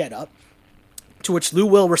on Get Up, to which Lou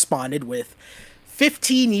Will responded with,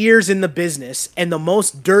 15 years in the business, and the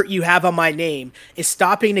most dirt you have on my name is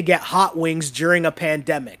stopping to get hot wings during a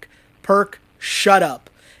pandemic. Perk, shut up.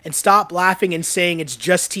 And stop laughing and saying it's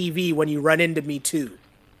just TV when you run into me too.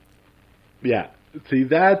 Yeah. See,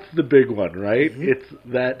 that's the big one, right? Mm-hmm. It's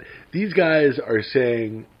that these guys are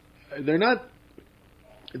saying they're not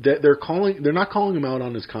calling him out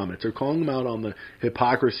on his comments. They're calling him out on the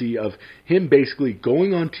hypocrisy of him basically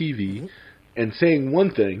going on TV and saying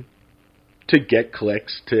one thing to get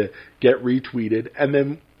clicks, to get retweeted, and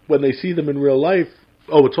then when they see them in real life,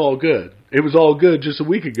 oh, it's all good. It was all good just a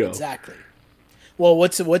week ago. Exactly. Well,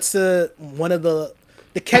 what's the one of the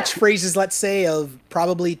catchphrases, let's say, of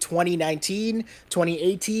probably 2019,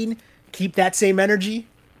 2018? Keep that same energy.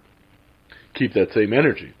 Keep that same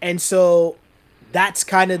energy. And so that's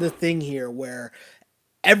kind of the thing here, where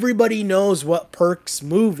everybody knows what Perk's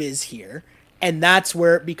move is here, and that's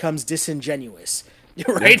where it becomes disingenuous.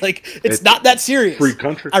 Right? Yeah. Like, it's not that serious. Free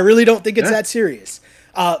country. I really don't think it's that serious.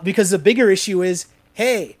 Because the bigger issue is,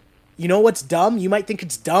 hey, you know what's dumb? You might think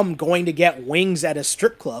it's dumb going to get wings at a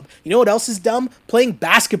strip club. You know what else is dumb? Playing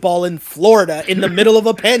basketball in Florida in the middle of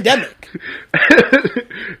a pandemic.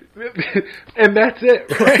 And that's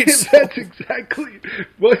it, right? That's exactly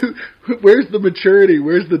where's the maturity?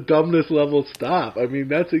 Where's the dumbness level stop? I mean,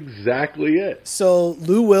 that's exactly it. So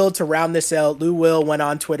Lou Will, to round this out, Lou Will went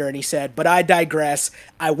on Twitter and he said, "But I digress.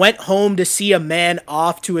 I went home to see a man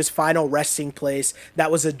off to his final resting place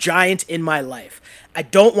that was a giant in my life. I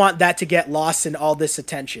don't want that to get lost in all this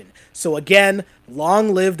attention. So again,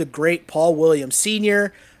 long live the great Paul Williams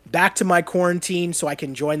Sr. Back to my quarantine so I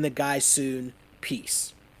can join the guys soon.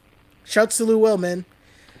 Peace." Shouts to Lou Will, man.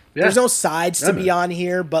 Yeah. There's no sides to be on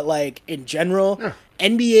here, but like in general,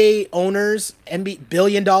 NBA owners,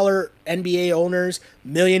 billion-dollar NBA owners,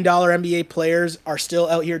 million-dollar NBA players are still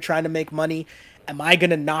out here trying to make money. Am I going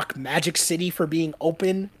to knock Magic City for being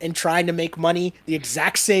open and trying to make money the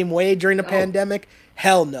exact same way during the pandemic?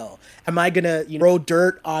 Hell no. Am I going to throw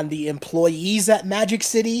dirt on the employees at Magic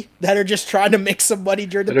City that are just trying to make some money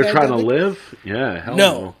during the pandemic? They're trying to live? Yeah, hell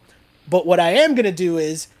no. But what I am going to do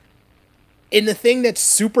is, in the thing that's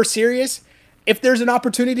super serious, if there's an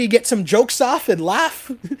opportunity to get some jokes off and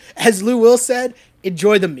laugh, as Lou Will said,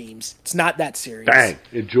 enjoy the memes. It's not that serious. Bang.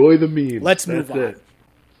 Enjoy the memes. Let's move on.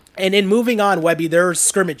 And in moving on, Webby, there are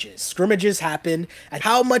scrimmages. Scrimmages happen. And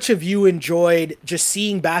how much have you enjoyed just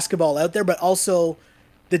seeing basketball out there, but also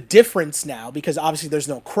the difference now, because obviously there's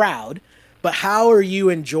no crowd, but how are you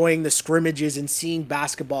enjoying the scrimmages and seeing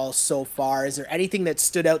basketball so far? Is there anything that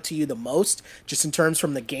stood out to you the most, just in terms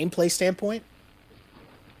from the gameplay standpoint?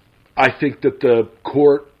 I think that the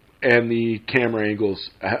court and the camera angles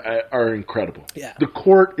are incredible. Yeah. The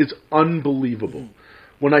court is unbelievable.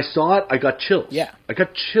 When I saw it, I got chills. Yeah. I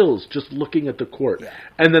got chills just looking at the court. Yeah.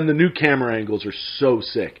 And then the new camera angles are so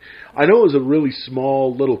sick. I know it was a really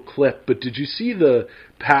small little clip, but did you see the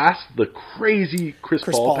pass, the crazy Chris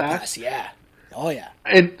Paul pass? Yeah. Oh, yeah.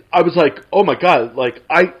 And I was like, oh my God,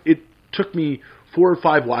 it took me 4 or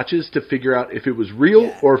 5 watches to figure out if it was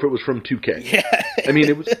real or if it was from 2K. Yeah. I mean,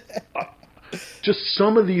 it was just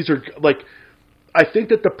some of these are like, I think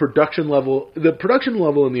that the production level in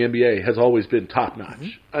the NBA has always been top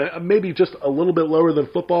notch. Maybe just a little bit lower than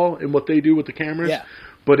football in what they do with the cameras,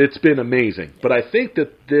 but it's been amazing. But I think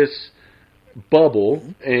that this bubble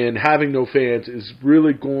and having no fans is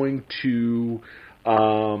really going to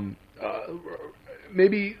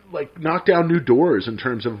maybe like knock down new doors in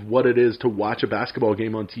terms of what it is to watch a basketball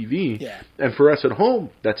game on TV. Yeah. And for us at home,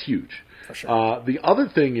 that's huge. For sure. The other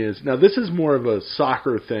thing is, now this is more of a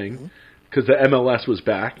soccer thing, because the MLS was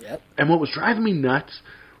back. Yep. And what was driving me nuts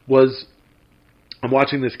was I'm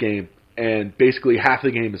watching this game, and basically half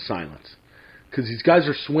the game is silence. Because these guys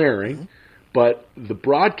are swearing, but the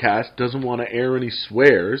broadcast doesn't want to air any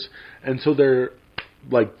swears, and so they're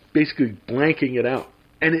like basically blanking it out.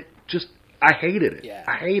 And it just, I hated it. Yeah.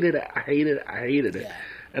 I hated it. Yeah.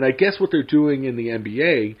 And I guess what they're doing in the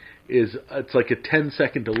NBA is it's like a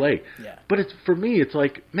 10-second delay. Yeah. But it's for me, it's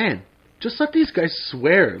like, man, just let these guys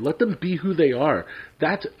swear. Let them be who they are.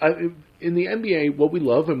 That's in the NBA, what we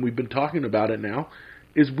love, and we've been talking about it now,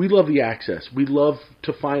 is we love the access. We love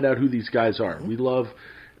to find out who these guys are. We love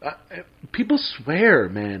people swear,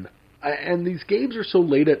 man. And these games are so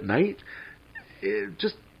late at night.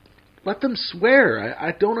 Just let them swear.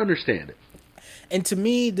 I don't understand it. And to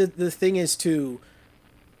me, the thing is, too,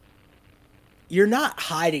 you're not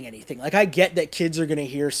hiding anything. Like, I get that kids are going to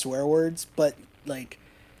hear swear words, but, like,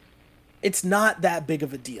 it's not that big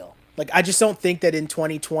of a deal. Like, I just don't think that in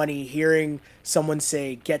 2020, hearing someone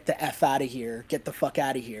say, get the F out of here, get the fuck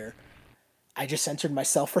out of here, I just censored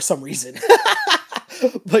myself for some reason.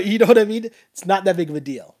 But you know what I mean? It's not that big of a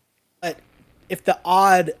deal. But if the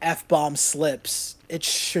odd F-bomb slips, it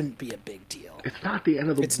shouldn't be a big deal. It's not the end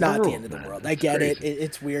of the world. It's not the end of the world. I get it.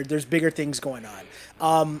 It's weird. There's bigger things going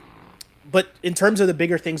on. But in terms of the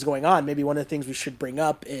bigger things going on, maybe one of the things we should bring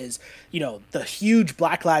up is, the huge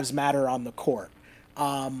Black Lives Matter on the court.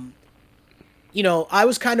 I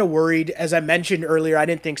was kind of worried, as I mentioned earlier, I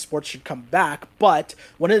didn't think sports should come back, but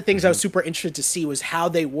one of the things I was super interested to see was how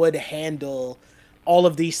they would handle all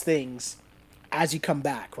of these things as you come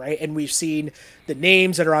back, right? And we've seen the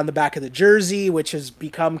names that are on the back of the jersey, which has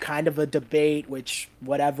become kind of a debate, which,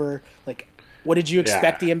 whatever, like, what did you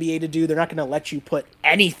expect the NBA to do? They're not going to let you put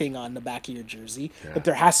anything on the back of your jersey, but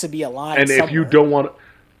there has to be a line And somewhere. if you don't want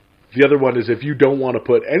the other one is if you don't want to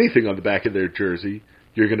put anything on the back of their jersey,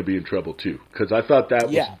 you're going to be in trouble too. Because I thought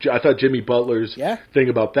I thought Jimmy Butler's thing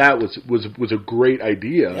about that was a great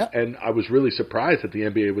idea, and I was really surprised that the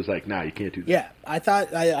NBA was like, "Nah, you can't do that." Yeah, I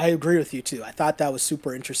thought I agree with you too. I thought that was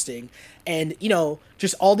super interesting, and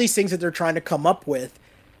just all these things that they're trying to come up with.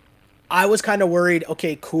 I was kind of worried,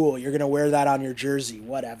 okay, cool, you're going to wear that on your jersey,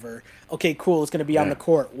 whatever. Okay, cool, it's going to be on the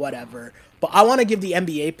court, whatever. But I want to give the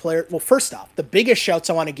NBA player, well, first off, the biggest shouts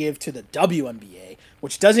I want to give to the WNBA,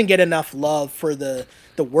 which doesn't get enough love for the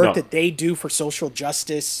work that they do for social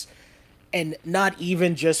justice, and not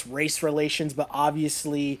even just race relations, but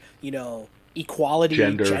obviously, equality,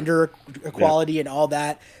 gender equality and all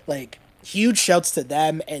that. Like, huge shouts to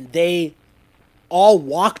them, and they all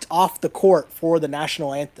walked off the court for the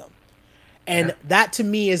national anthem. And that to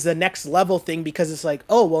me is the next level thing, because it's like,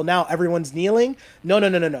 oh, well, now everyone's kneeling.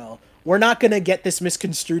 No. We're not going to get this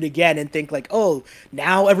misconstrued again and think like, oh,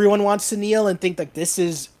 now everyone wants to kneel and think like this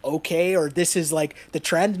is okay or this is like the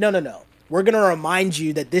trend. No. We're going to remind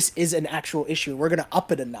you that this is an actual issue. We're going to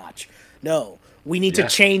up it a notch. No, We need Yeah. to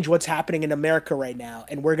change what's happening in America right now,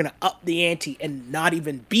 and we're going to up the ante and not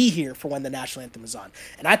even be here for when the national anthem is on.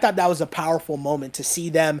 And I thought that was a powerful moment to see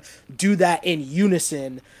them do that in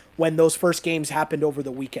unison when those first games happened over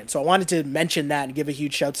the weekend. So I wanted to mention that and give a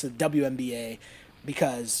huge shout to the WNBA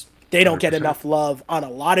because they don't get 100%. enough love on a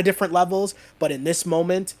lot of different levels, but in this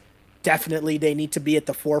moment, definitely they need to be at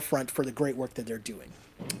the forefront for the great work that they're doing.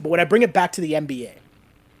 But when I bring it back to the NBA,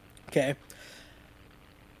 okay,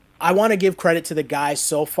 I want to give credit to the guys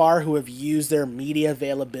so far who have used their media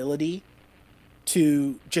availability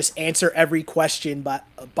to just answer every question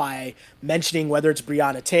by mentioning whether it's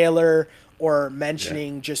Breonna Taylor or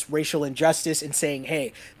mentioning just racial injustice and saying,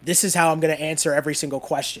 hey, this is how I'm going to answer every single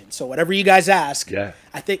question. So whatever you guys ask,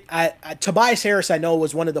 I think Tobias Harris, I know,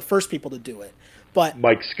 was one of the first people to do it. But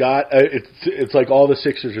Mike Scott, it's like all the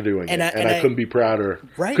Sixers are doing And it, I couldn't be prouder.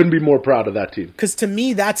 Right. Couldn't be more proud of that team. because to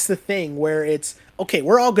me, that's the thing where it's, okay,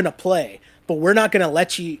 we're all going to play, but we're not going to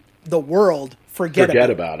let the world forget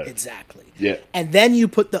about it. Exactly. Yeah. And then you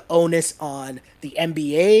put the onus on the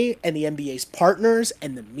NBA and the NBA's partners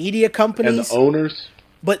and the media companies. And the owners.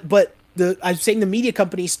 But I'm saying the media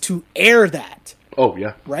companies to air that, Oh,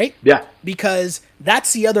 yeah. right? Yeah. Because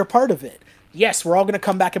that's the other part of it. Yes, we're all going to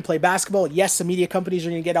come back and play basketball. Yes, the media companies are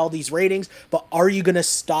going to get all these ratings, but are you going to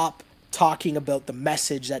stop talking about the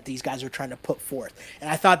message that these guys are trying to put forth? And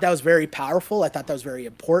I thought that was very powerful. I thought that was very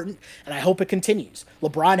important, and I hope it continues.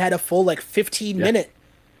 LeBron had a full 15-minute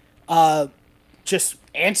just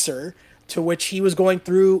answer to which he was going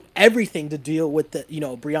through everything to deal with the,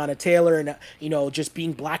 Breonna Taylor and, just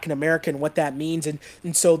being black in America and what that means. And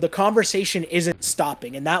so the conversation isn't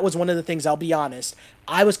stopping. And that was one of the things, I'll be honest,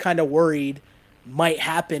 I was kind of worried might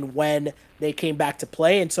happen when they came back to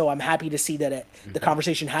play. And so I'm happy to see that the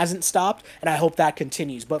conversation hasn't stopped, and I hope that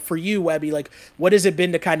continues. But for you, Webby, what has it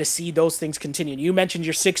been to kind of see those things continue? You mentioned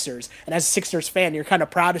your Sixers, and as a Sixers fan, you're kind of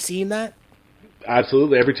proud of seeing that?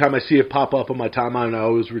 Absolutely. Every time I see it pop up on my timeline, I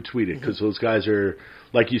always retweet it because those guys are,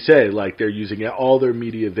 like you say, they're using all their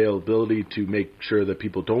media availability to make sure that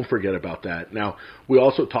people don't forget about that. Now, we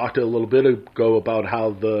also talked a little bit ago about how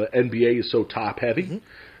the NBA is so top-heavy,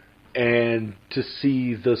 and to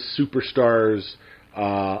see the superstars,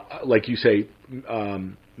 like you say,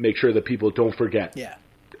 make sure that people don't forget. Yeah.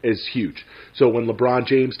 Is huge. So when LeBron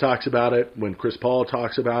James talks about it, when Chris Paul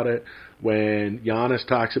talks about it, when Giannis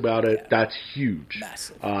talks about it, that's huge.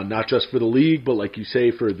 Massive. Not just for the league, but like you say,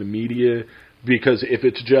 for the media. Because if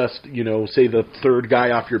it's just, say the third guy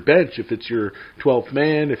off your bench, if it's your 12th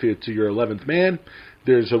man, if it's your 11th man,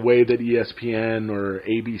 there's a way that ESPN or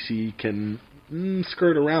ABC can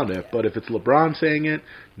skirt around it. But if it's LeBron saying it,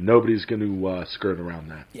 nobody's going to skirt around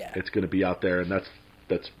that. Yeah. It's going to be out there, and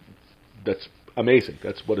that's amazing.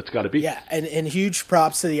 That's what it's got to be. Yeah, and huge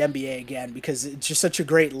props to the NBA again, because it's just such a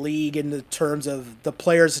great league in the terms of the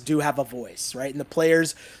players do have a voice, right? And the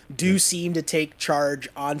players do seem to take charge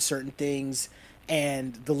on certain things,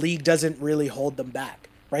 and the league doesn't really hold them back,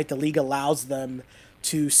 right? The league allows them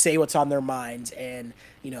to say what's on their minds, and,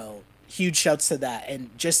 huge shouts to that. And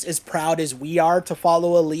just as proud as we are to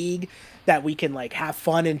follow a league that we can, have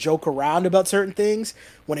fun and joke around about certain things,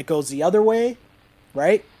 when it goes the other way,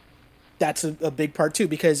 right? That's a big part too,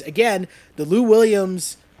 because again, the Lou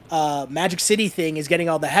Williams Magic City thing is getting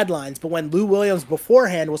all the headlines, but when Lou Williams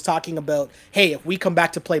beforehand was talking about, hey, if we come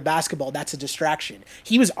back to play basketball, that's a distraction,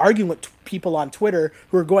 he was arguing with people on Twitter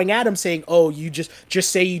who were going at him saying, oh, you just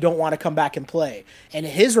say you don't want to come back and play. And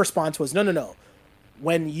his response was, no.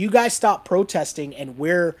 When you guys stop protesting and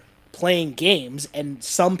we're playing games, and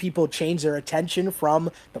some people change their attention from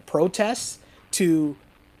the protests to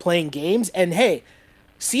playing games, and hey,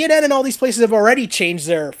 CNN and all these places have already changed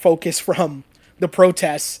their focus from the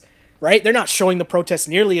protests, right? They're not showing the protests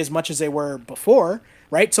nearly as much as they were before,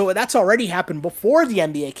 right? So that's already happened before the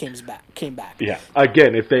NBA came back. Yeah.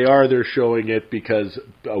 Again, if they are, they're showing it because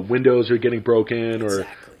windows are getting broken, or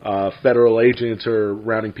federal agents are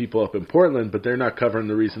rounding people up in Portland, but they're not covering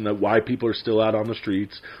the reason that why people are still out on the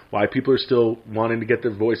streets, why people are still wanting to get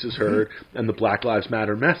their voices heard, and the Black Lives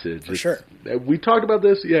Matter message. For sure. We talked about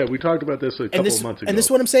this. Yeah, we talked about this a couple of months ago. And this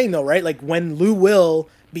is what I'm saying, though, right? When Lou Will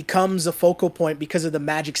becomes a focal point because of the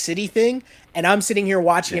Magic City thing, and I'm sitting here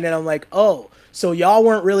watching it, and I'm like, oh, so y'all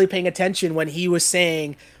weren't really paying attention when he was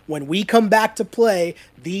saying, when we come back to play,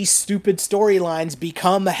 these stupid storylines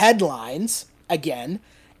become headlines again,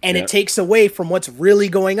 and it takes away from what's really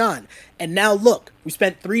going on. And now look, we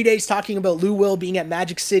spent 3 days talking about Lou Will being at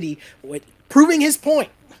Magic City, proving his point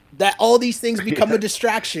that all these things become a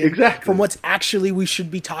distraction from what's actually we should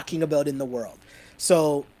be talking about in the world.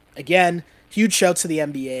 So again, huge shouts to the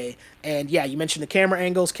NBA. And yeah, you mentioned the camera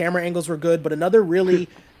angles. Camera angles were good, but another really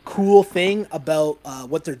cool thing about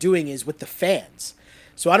what they're doing is with the fans.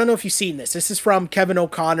 So I don't know if you've seen this. This is from Kevin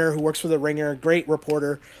O'Connor, who works for The Ringer, great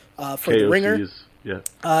reporter for The Ringer.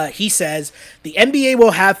 Yeah. He says the NBA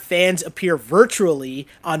will have fans appear virtually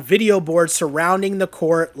on video boards surrounding the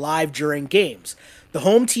court live during games. The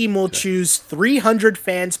home team will choose 300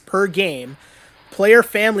 fans per game. Player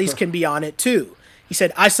families can be on it too. He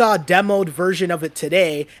said, I saw a demoed version of it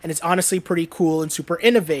today, and it's honestly pretty cool and super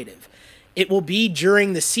innovative. It will be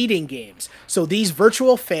during the seeding games. So these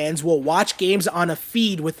virtual fans will watch games on a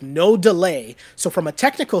feed with no delay. So from a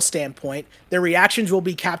technical standpoint, their reactions will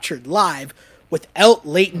be captured live without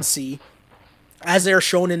latency as they are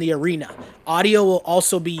shown in the arena. Audio will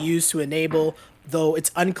also be used to enable, though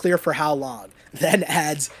it's unclear for how long. Then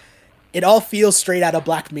adds, it all feels straight out of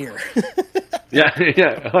Black Mirror. Yeah,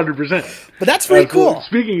 100%. But that's pretty cool.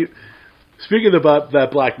 Speaking about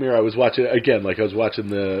that Black Mirror, I was watching again. Like I was watching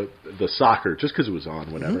the soccer just because it was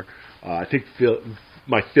on. Whatever. I think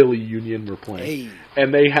my Philly Union were playing,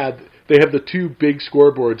 and they have the two big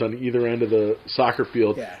scoreboards on either end of the soccer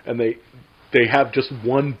field, and they have just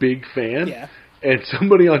one big fan. Yeah. And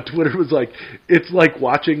somebody on Twitter was like, "It's like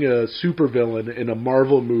watching a supervillain in a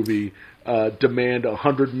Marvel movie demand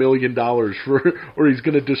 $100 million for, or he's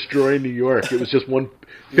going to destroy New York." It was just one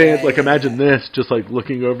fan. Imagine this, just like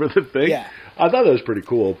looking over the thing. Yeah. I thought that was pretty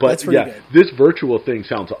cool. But good. This virtual thing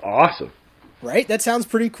sounds awesome. Right? That sounds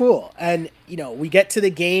pretty cool. And, we get to the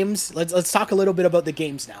games. Let's talk a little bit about the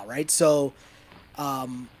games now, right? So,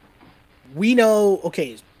 we know,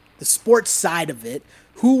 the sports side of it,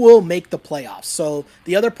 who will make the playoffs. So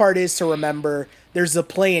the other part is to remember there's a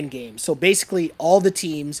play-in game. So basically all the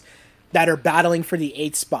teams that are battling for the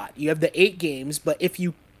 8th spot. You have the 8 games, but if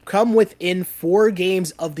you come within 4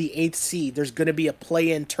 games of the 8th seed, there's going to be a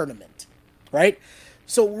play-in tournament, right?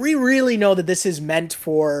 So we really know that this is meant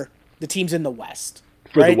for the teams in the West.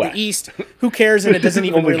 Right? The East, who cares? And it doesn't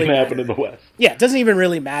even really matter. Happen in the West. Yeah, it doesn't even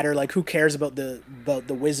really matter. Like, who cares about the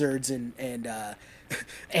Wizards and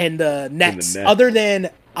the Nets? Other than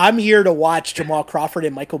I'm here to watch Jamal Crawford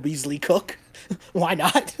and Michael Beasley cook. Why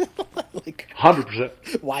not?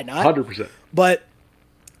 100%. Why not? 100%. But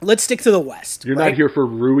let's stick to the West. You're not here for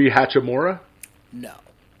Rui Hachimura? No,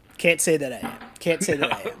 can't say that I am. Can't say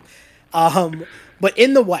that I am. But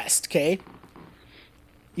in the West,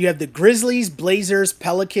 you have the Grizzlies, Blazers,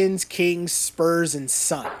 Pelicans, Kings, Spurs, and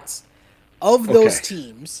Suns. Of those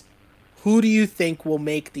teams, who do you think will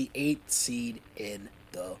make the 8th seed in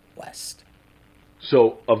the West?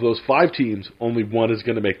 So, of those 5 teams, only one is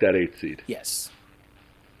going to make that 8th seed. Yes.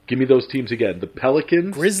 Give me those teams again. The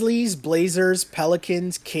Pelicans. Grizzlies, Blazers,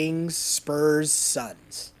 Pelicans, Kings, Spurs,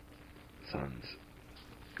 Suns.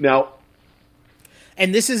 Now...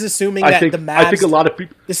 And this is assuming that the Mavs... I think a lot of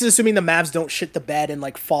people... This is assuming the Mavs don't shit the bed and,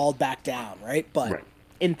 fall back down, right? But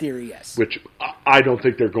in theory, yes. Which I don't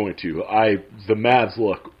think they're going to. The Mavs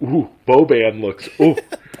look... Ooh, Boban looks... Ooh.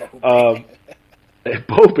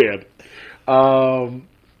 Boban.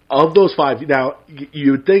 Of those 5... Now,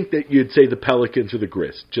 you would think that you'd say the Pelicans or the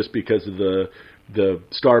Grizz, just because of the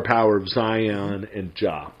star power of Zion and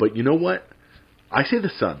Ja. But you know what? I say the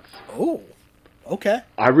Suns. Oh, okay.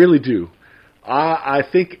 I really do. I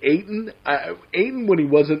think Ayton, when he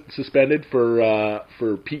wasn't suspended for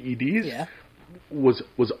PEDs, was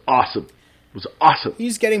awesome. Was awesome.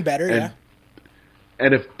 He's getting better,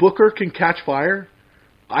 And if Booker can catch fire,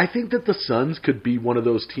 I think that the Suns could be one of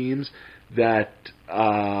those teams that,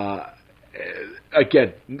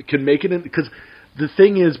 again, can make it in. Because the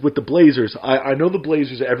thing is with the Blazers, I know the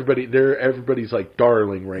Blazers, everybody's like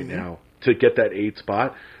darling right now to get that 8th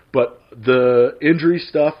spot. But the injury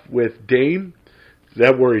stuff with Dame,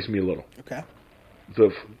 that worries me a little. Okay.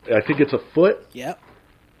 I think it's a foot. Yep.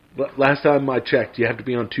 Last time I checked, you have to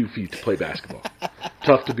be on 2 feet to play basketball.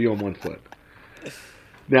 Tough to be on 1 foot.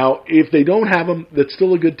 Now, if they don't have him, that's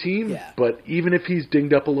still a good team. Yeah. But even if he's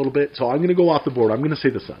dinged up a little bit, so I'm going to go off the board. I'm going to say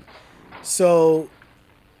the Suns. So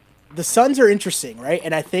the Suns are interesting, right?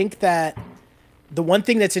 And I think that the one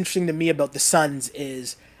thing that's interesting to me about the Suns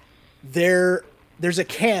is there's a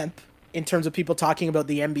camp in terms of people talking about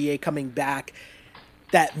the NBA coming back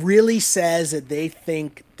that really says that they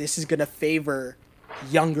think this is going to favor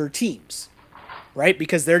younger teams, right?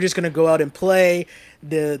 Because they're just going to go out and play.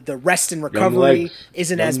 The rest and recovery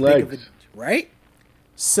isn't as big of a, right?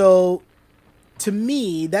 So to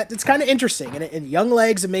me, that's kind of interesting. And in young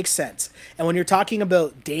legs, it makes sense. And when you're talking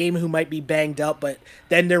about Dame, who might be banged up, but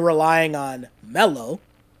then they're relying on Melo,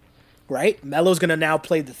 right? Melo's going to now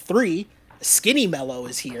play the 3. Skinny Melo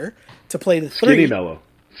is here to play the 3.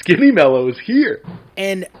 Skinny Melo is here.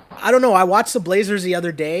 And I don't know. I watched the Blazers the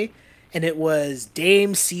other day, and it was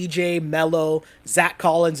Dame, CJ, Melo, Zach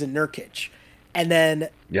Collins, and Nurkic. And then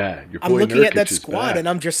Yeah, your boy I'm looking at Nurkic that is squad, back. and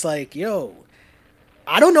I'm just like, yo,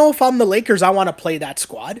 I don't know if I'm the Lakers. I want to play that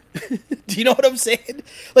squad. Do you know what I'm saying?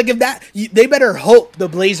 Like, if that, they better hope the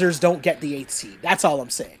Blazers don't get the 8th seed. That's all I'm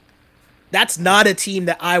saying. That's not a team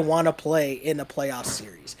that I want to play in a playoff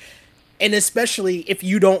series. And especially if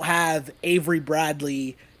you don't have Avery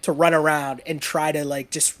Bradley to run around and try to, like,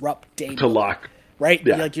 disrupt Dame. to lock. Right?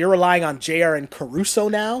 Yeah. Like, you're relying on JR and Caruso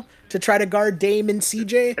now to try to guard Dame and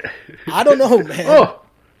CJ. I don't know, man. Oh,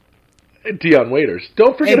 and Deion Waiters.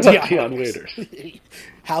 Don't forget And about Deion Deion Waiters.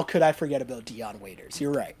 How could I forget about Deion Waiters?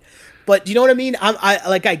 You're right. But you know what I mean?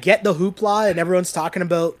 I get the hoopla and everyone's talking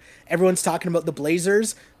about the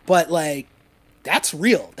Blazers, but like that's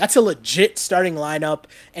real. That's a legit starting lineup,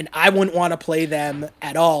 and I wouldn't want to play them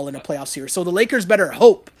at all in a playoff series. So the Lakers better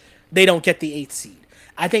hope they don't get the 8th seed.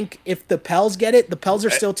 I think if the Pels get it, the Pels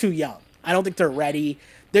are still too young. I don't think they're ready.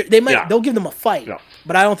 They'll give them a fight, Yeah.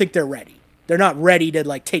 but I don't think they're ready. They're not ready to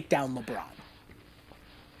like take down LeBron.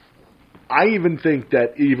 I even think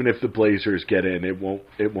that even if the Blazers get in, it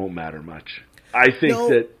won't matter much. I think No.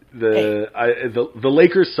 that the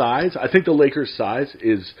Lakers' size. I think the Lakers' size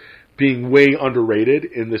is being way underrated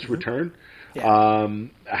in this return. Yeah.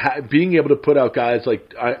 Being able to put out guys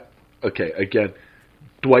like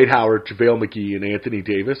Dwight Howard, JaVale McGee, and Anthony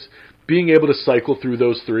Davis. Being able to cycle through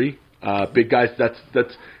those three big guys. That's.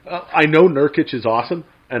 I know Nurkic is awesome.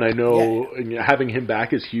 And I know having him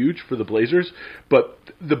back is huge for the Blazers, but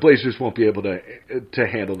the Blazers won't be able to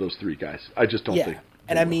handle those three guys. I just don't think.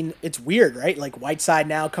 And I mean, it's weird, right? Like Whiteside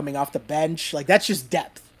now coming off the bench, like that's just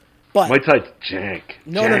depth. But Whiteside's jank.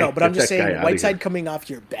 no. But I'm Get just that guy saying, outta Whiteside here. coming off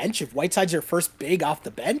your bench. If Whiteside's your first big off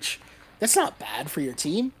the bench, that's not bad for your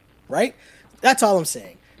team, right? That's all I'm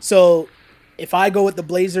saying. So if I go with the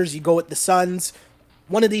Blazers, you go with the Suns.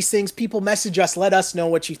 One of these things, people message us, let us know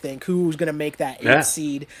what you think. Who's going to make that 8th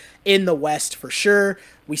seed in the West for sure.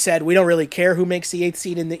 We said we don't really care who makes the 8th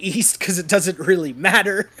seed in the East because it doesn't really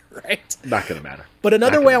matter, right? Not going to matter. But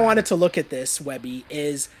another Not way I gonna wanted to look at this, Webby,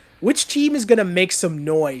 is which team is going to make some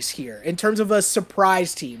noise here in terms of a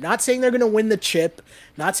surprise team? Not saying they're going to win the chip,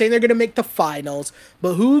 not saying they're going to make the finals,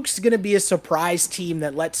 but who's going to be a surprise team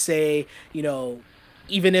that, let's say, you know,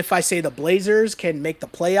 even if I say the Blazers can make the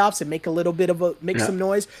playoffs and make a little bit of some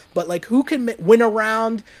noise, but like who can win a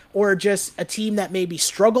round, or just a team that maybe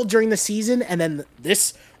struggled during the season and then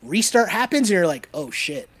this restart happens and you're like, oh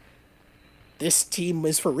shit, this team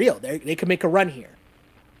is for real. They can make a run here.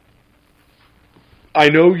 I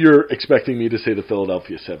know you're expecting me to say the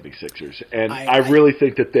Philadelphia 76ers, and I really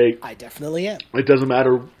think that I definitely am. it doesn't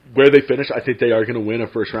matter where they finish. I think they are going to win a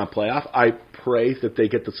first-round playoff. I pray that they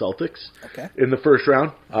get the Celtics in the first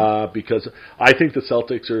round because I think the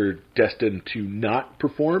Celtics are destined to not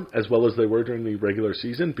perform as well as they were during the regular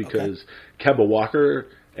season because Kemba Walker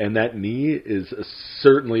and that knee is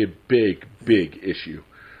certainly a big, big issue.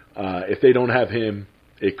 If they don't have him,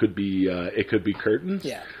 it could be curtains.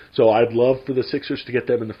 Yeah. So I'd love for the Sixers to get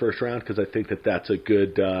them in the first round because I think that that's a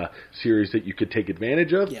good series that you could take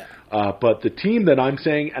advantage of. Yeah. But the team that I'm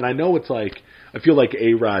saying, and I know it's like, I feel like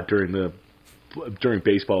A-Rod during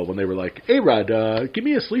baseball when they were like, A-Rod, give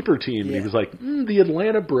me a sleeper team. And he was like, the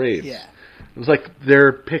Atlanta Braves. Yeah. It was like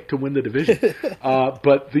their pick to win the division.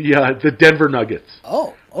 But the Denver Nuggets.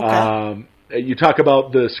 Oh, okay. You talk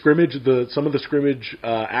about the scrimmage. Some of the scrimmage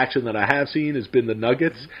action that I have seen has been the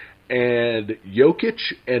Nuggets and Jokic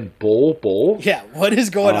and Bol. Yeah, what is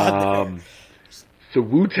going on there? So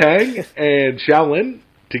Wu-Tang and Shaolin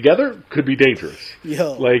together could be dangerous.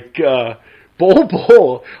 Yo. Like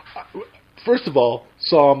Bol. First of all,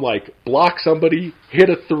 saw him like block somebody, hit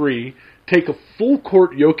a three, take a full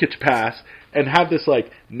court Jokic pass, and have this like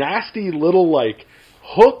nasty little like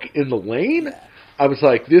hook in the lane. I was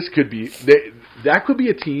like, this could be that could be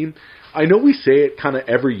a team. I know we say it kind of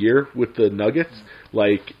every year with the Nuggets,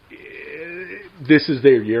 like this is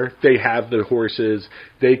their year. They have the horses.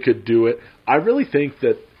 They could do it. I really think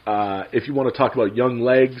that if you want to talk about young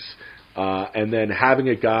legs, and then having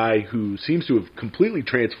a guy who seems to have completely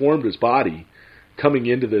transformed his body coming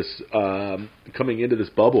into this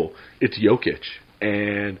bubble, it's Jokic.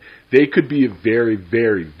 And they could be a very,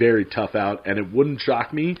 very, very tough out, and it wouldn't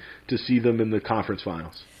shock me to see them in the conference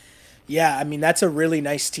finals. Yeah, I mean, that's a really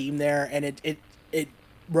nice team there, and it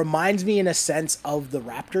reminds me in a sense of the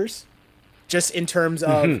Raptors, just in terms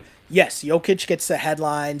of, yes, Jokic gets the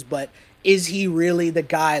headlines, but is he really the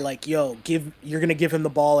guy like, you're going to give him the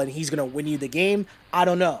ball and he's going to win you the game? I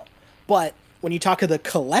don't know. But when you talk of the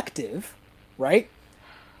collective, right,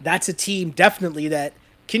 that's a team definitely that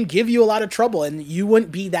can give you a lot of trouble, and you wouldn't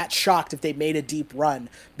be that shocked if they made a deep run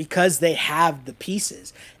because they have the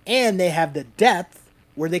pieces and they have the depth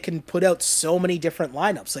where they can put out so many different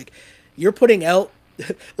lineups. Like, you're putting out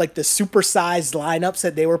like the supersized lineups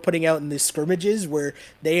that they were putting out in the scrimmages where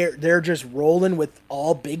they're just rolling with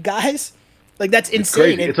all big guys. Like, that's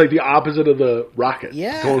insane. Crazy. It's like the opposite of the Rockets.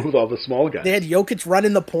 Yeah. Going with all the small guys. They had Jokic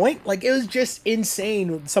running the point. Like, it was just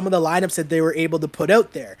insane, some of the lineups that they were able to put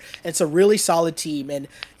out there. And it's a really solid team. And,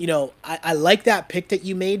 you know, I like that pick that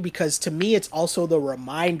you made because, to me, it's also the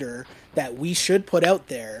reminder that we should put out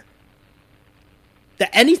there that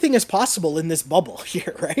anything is possible in this bubble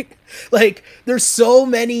here, right? Like, there's so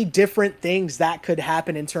many different things that could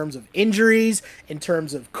happen in terms of injuries, in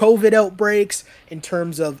terms of COVID outbreaks, in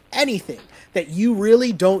terms of anything, that you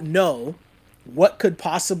really don't know what could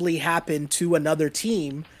possibly happen to another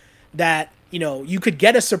team. That, you know, you could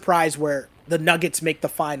get a surprise where the Nuggets make the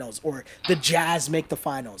finals, or the Jazz make the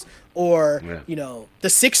finals, or, you know, the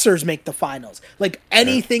Sixers make the finals. Like,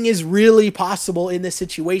 anything is really possible in this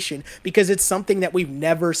situation because it's something that we've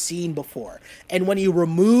never seen before. And when you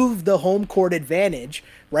remove the home court advantage,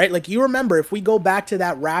 right? Like, you remember, if we go back to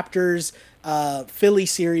that Raptors Philly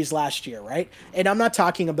series last year, right? And I'm not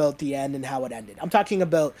talking about the end and how it ended. I'm talking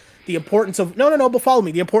about the importance of but follow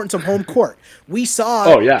me. The importance of home court. We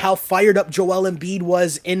saw how fired up Joel Embiid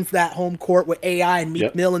was in that home court with AI and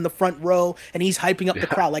Meek Mill in the front row, and he's hyping up the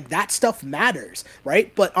crowd. Like, that stuff matters,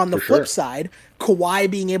 right? But on the flip side, Kawhi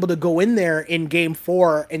being able to go in there in Game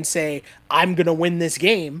 4 and say, "I'm gonna win this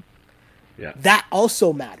game," that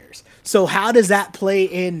also matters. So how does that play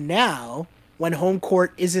in now when home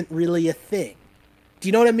court isn't really a thing? Do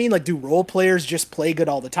you know what I mean? Like, do role players just play good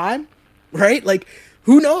all the time? Right? Like,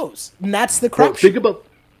 who knows? And that's the crux. Think about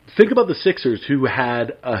the Sixers, who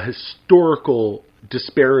had a historical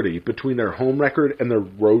disparity between their home record and their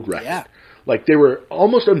road record. Yeah. Like, they were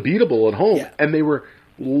almost unbeatable at home, and they were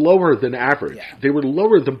lower than average. Yeah. They were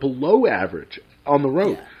lower than below average on the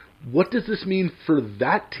road. Yeah. What does this mean for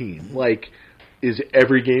that team? Mm-hmm. Like, is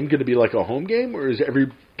every game going to be like a home game, or is every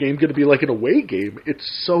game going to be like an away game?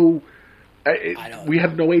 It's so... we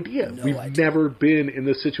have no idea. We've never been in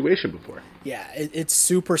this situation before. Yeah, it's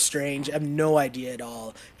super strange. I have no idea at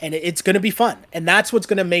all. And it's going to be fun. And that's what's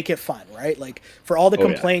going to make it fun, right? Like, for all the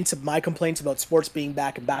complaints, my complaints about sports being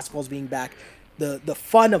back and basketball's being back, the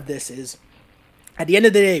fun of this is, at the end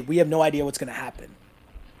of the day, we have no idea what's going to happen.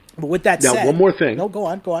 But with that said... Now, one more thing. No, go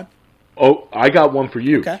on. Oh, I got one for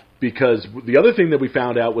you. Okay. Because the other thing that we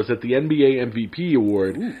found out was that the NBA MVP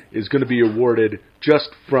award is going to be awarded just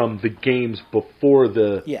from the games before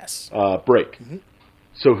the break. Mm-hmm.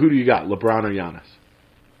 So who do you got, LeBron or Giannis?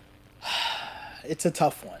 It's a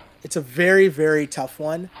tough one. It's a very, very tough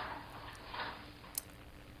one.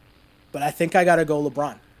 But I think I got to go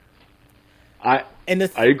LeBron. I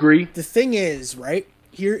agree. The thing is, right,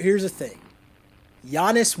 here's the thing.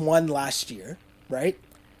 Giannis won last year, right?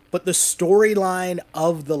 But the storyline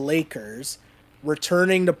of the Lakers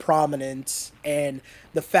returning to prominence, and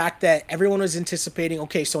the fact that everyone was anticipating,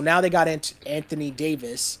 okay, so now they got Anthony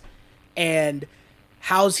Davis, and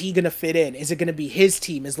how's he going to fit in? Is it going to be his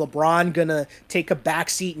team? Is LeBron going to take a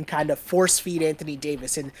backseat and kind of force feed Anthony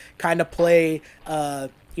Davis and kind of play, a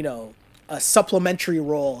supplementary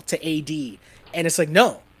role to AD? And it's like,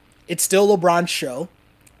 no, it's still LeBron's show.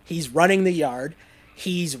 He's running the yard.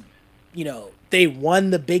 He's, they won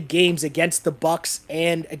the big games against the Bucks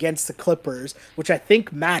and against the Clippers, which I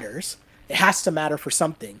think matters. It has to matter for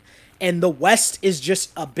something. And the West is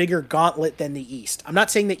just a bigger gauntlet than the East. I'm not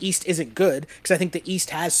saying the East isn't good, because I think the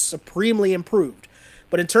East has supremely improved.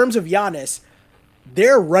 But in terms of Giannis,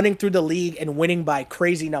 they're running through the league and winning by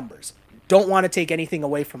crazy numbers. Don't want to take anything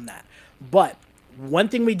away from that. But one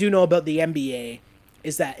thing we do know about the NBA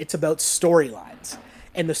is that it's about storylines.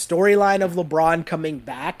 And the storyline of LeBron coming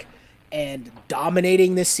back and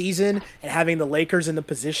dominating this season and having the Lakers in the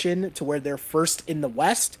position to where they're first in the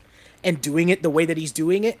West and doing it the way that he's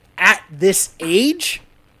doing it at this age,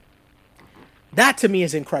 that to me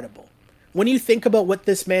is incredible. When you think about what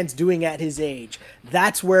this man's doing at his age,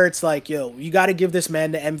 that's where it's like, you got to give this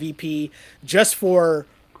man the MVP just for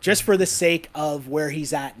the sake of where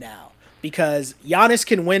he's at now. Because Giannis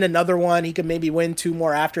can win another one. He can maybe win 2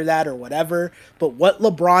 more after that or whatever. But what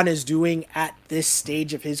LeBron is doing at this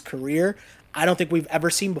stage of his career, I don't think we've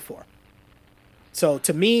ever seen before. So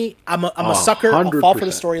to me, I'm a sucker. 100%. I'll fall for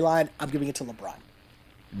the storyline. I'm giving it to LeBron.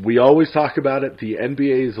 We always talk about it. The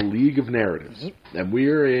NBA is a league of narratives. Mm-hmm. And we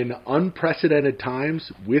are in unprecedented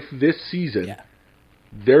times with this season. Yeah.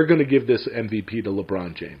 They're going to give this MVP to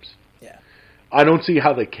LeBron James. Yeah. I don't see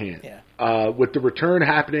how they can't. Yeah. with the return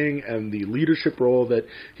happening and the leadership role that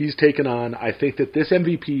he's taken on, I think that this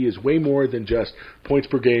MVP is way more than just points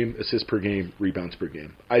per game, assists per game, rebounds per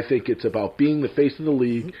game. I think it's about being the face of the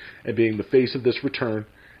league and being the face of this return.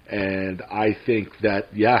 And I think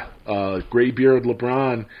that, graybeard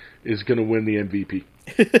LeBron is going to win the MVP.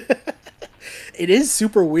 It is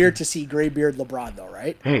super weird to see graybeard LeBron, though,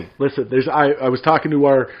 right? Hey, listen. I was talking to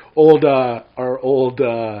our old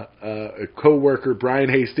co-worker Brian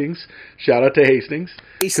Hastings. Shout out to Hastings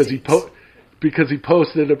because he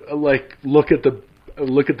posted look at the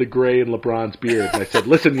gray in LeBron's beard. And I said,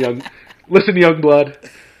 listen, young blood.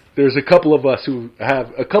 There's a couple of us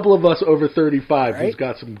over 35 right? who's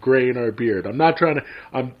got some gray in our beard. I'm not trying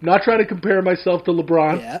to compare myself to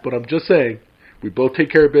LeBron, but I'm just saying we both take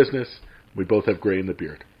care of business. We both have gray in the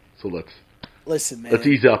beard. So let's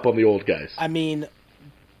ease up on the old guys. I mean,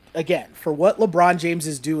 again, for what LeBron James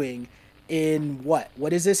is doing in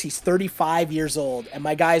what is this? He's 35 years old, and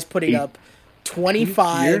my guy's putting up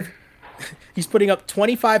 25. He's putting up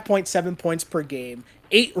 25.7 points per game,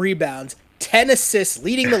 8 rebounds, 10 assists,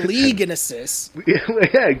 leading the league in assists.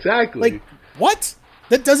 Yeah, exactly. Like, what?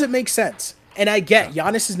 That doesn't make sense. And I get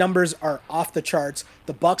Giannis's numbers are off the charts.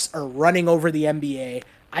 The Bucks are running over the NBA.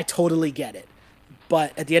 I totally get it.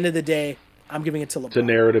 But at the end of the day, I'm giving it to LeBron. It's a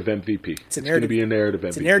narrative MVP. It's going to be a narrative MVP.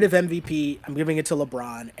 It's a narrative MVP. I'm giving it to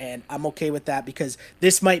LeBron, and I'm okay with that because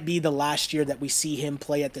this might be the last year that we see him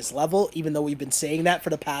play at this level, even though we've been saying that for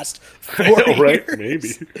the past 4 years. Right?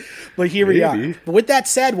 Maybe. But here we are. But with that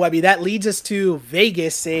said, Webby, that leads us to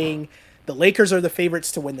Vegas saying the Lakers are the favorites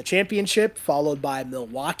to win the championship, followed by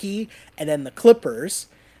Milwaukee, and then the Clippers.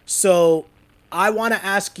 So I want to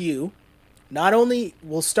ask you, not only,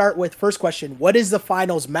 we'll start with first question, what is the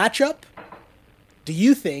finals matchup, do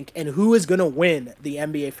you think, and who is going to win the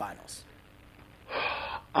NBA Finals?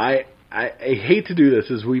 I hate to do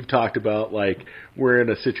this, as we've talked about, like, we're in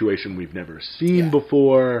a situation we've never seen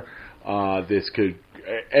before.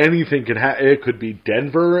 Anything could happen. It could be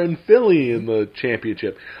Denver and Philly in the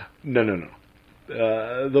championship. No.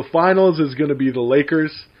 The finals is going to be the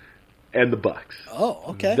Lakers and the Bucks. Oh,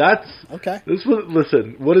 okay. Okay.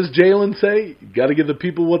 Listen, what does Jalen say? You got to give the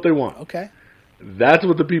people what they want. Okay. That's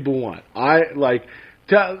what the people want.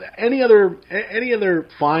 Any other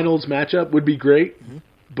finals matchup would be great,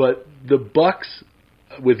 but the Bucks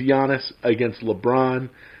with Giannis against LeBron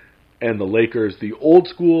and the Lakers, the old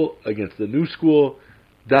school against the new school,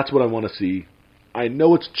 that's what I want to see. I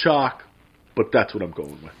know it's chalk, but that's what I'm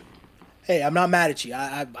going with. Hey, I'm not mad at you.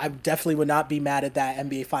 I definitely would not be mad at that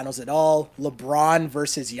NBA Finals at all. LeBron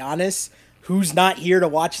versus Giannis. Who's not here to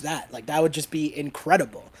watch that? Like, that would just be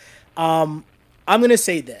incredible. I'm going to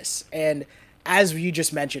say this, and as you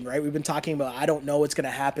just mentioned, right, we've been talking about, I don't know what's going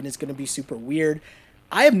to happen. It's going to be super weird.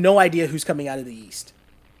 I have no idea who's coming out of the East.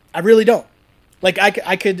 I really don't. Like,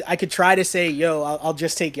 I could try to say, I'll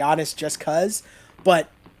just take Giannis just because, but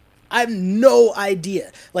I have no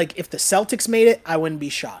idea. Like, if the Celtics made it, I wouldn't be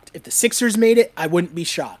shocked. If the Sixers made it, I wouldn't be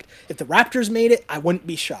shocked. If the Raptors made it, I wouldn't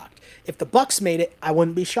be shocked. If the Bucks made it, I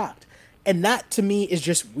wouldn't be shocked. And that, to me, is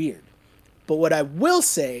just weird. But what I will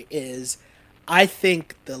say is, I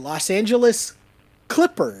think the Los Angeles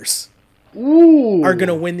Clippers are going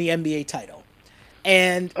to win the NBA title.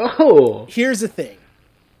 And here's the thing.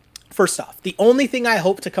 First off, the only thing I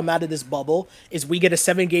hope to come out of this bubble is we get a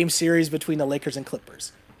 7-game series between the Lakers and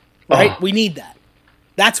Clippers. Right? We need that.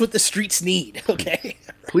 That's what the streets need, okay?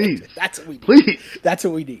 Please. That's what we need. Please. That's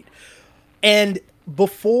what we need. And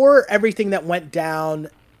before everything that went down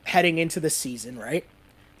heading into the season, right,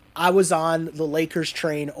 I was on the Lakers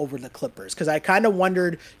train over the Clippers because I kind of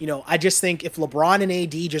wondered, I just think if LeBron and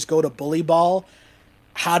AD just go to bully ball,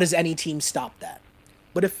 how does any team stop that?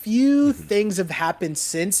 But a few things have happened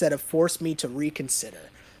since that have forced me to reconsider.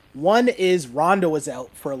 One is Rondo was out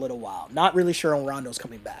for a little while. Not really sure when Rondo's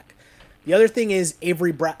coming back. The other thing is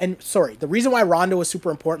the reason why Rondo is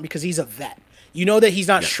super important because he's a vet. You know that he's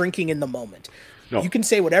not shrinking in the moment. No. You can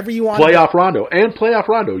say whatever you want. Playoff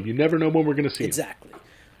Rondo. You never know when we're going to see him. Exactly.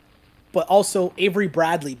 But also Avery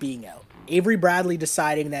Bradley being out. Avery Bradley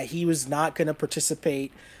deciding that he was not going to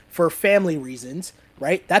participate for family reasons,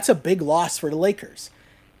 right? That's a big loss for the Lakers.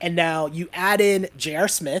 And now you add in J.R.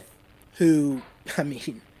 Smith, who,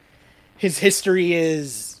 his history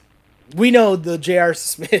is, we know the J.R.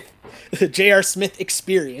 Smith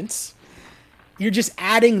experience. You're just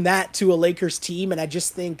adding that to a Lakers team, and I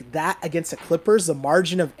just think that against the Clippers, the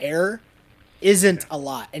margin of error isn't a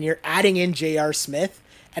lot. And you're adding in J.R. Smith,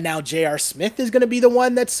 and now J.R. Smith is going to be the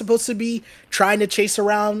one that's supposed to be trying to chase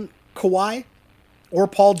around Kawhi or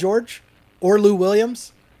Paul George or Lou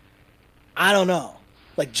Williams. I don't know.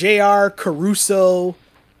 Like J.R., Caruso,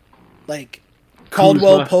 like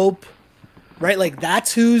Caldwell Kuzma. Pope, right? Like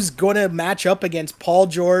that's who's going to match up against Paul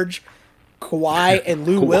George, Kawhi, and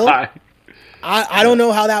Lou Will. Kawhi. I don't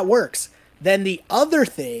know how that works. Then the other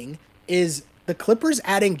thing is the Clippers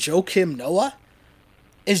adding Joakim Noah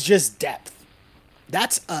is just depth.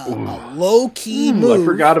 That's a low-key move. I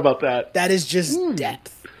forgot about that. That is just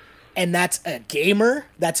depth. And that's a gamer.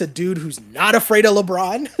 That's a dude who's not afraid of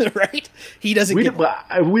LeBron, right? He doesn't We get...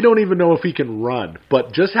 we don't even know if he can run,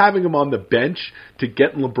 but just having him on the bench to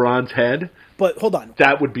get in LeBron's head, But hold on.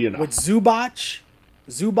 that would be enough. With Zubac,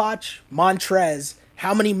 Montrez,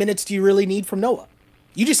 how many minutes do you really need from Noah?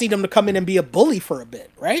 You just need him to come in and be a bully for a bit,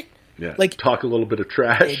 right? Yeah, Like talk a little bit of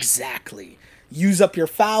trash. exactly. Use up your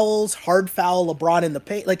fouls, hard foul LeBron in the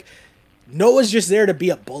paint. Like Noah's just there to be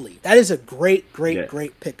a bully. That is a great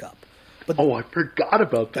pickup. But Oh, I forgot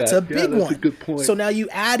about that. that's a big that's one. a good point. So now you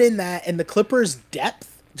add in that and the Clippers'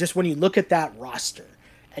 depth, just when you look at that roster,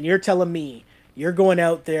 and you're telling me you're going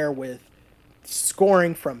out there with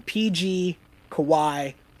scoring from PG,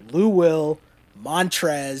 Kawhi, Lou Will,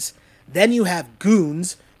 Montrez, then you have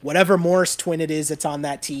Goons, whatever Morris twin it is that's on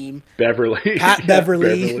that team, Beverly. Pat Yeah,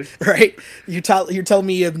 Beverly, right? You're telling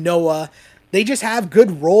me you have Noah. They just have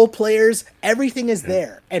good role players. Everything is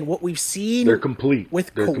there. And what we've seen They're complete.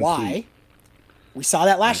 with They're Kawhi, complete. we saw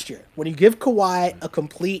that last year. When you give Kawhi a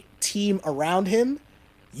complete team around him,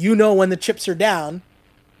 you know when the chips are down,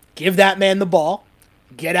 give that man the ball,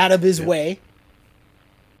 get out of his way.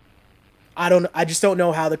 I just don't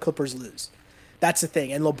know how the Clippers lose. That's the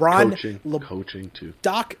thing. And LeBron, Coaching too.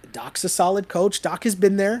 Doc's a solid coach. Doc has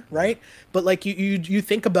been there, right? But like you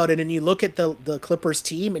think about it and you look at the Clippers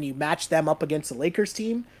team and you match them up against the Lakers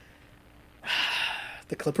team.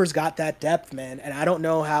 The Clippers got that depth, man. And I don't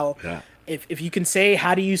know how if you can say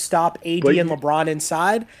how do you stop AD and LeBron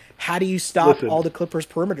inside? How do you stop all the Clippers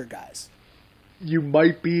perimeter guys? You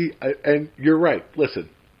might be, and you're right. Listen,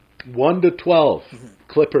 1 to 12,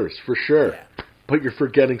 Clippers for sure. Yeah. But you're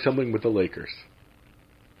forgetting something with the Lakers.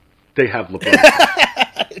 They have LeBron.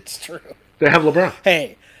 It's true. They have LeBron.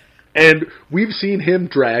 Hey, And we've seen him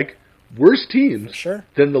drag worse teams sure.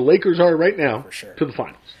 than the Lakers are right now sure. to the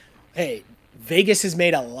finals. hey, Vegas has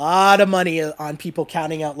made a lot of money on people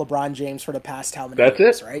counting out LeBron James for the past how many That's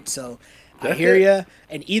years, it. right? So I That's hear it. you.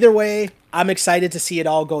 And either way, I'm excited to see it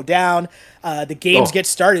all go down. The games Oh. get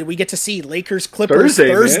started. We get to see Lakers Clippers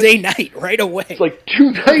Thursday night right away. It's like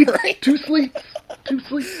 2 nights, Right. 2 sleeps, 2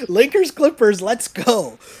 sleeps. Lakers Clippers, let's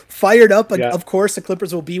go. Fired up. Yeah. Of course, the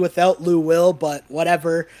Clippers will be without Lou Will, but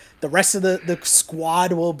whatever. The rest of the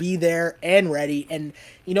squad will be there and ready. And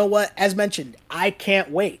you know what? As mentioned, I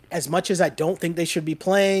can't wait. As much as I don't think they should be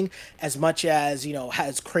playing, as much as,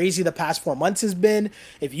 as crazy the past 4 months has been,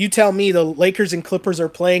 if you tell me the Lakers and Clippers are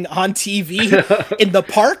playing on TV in the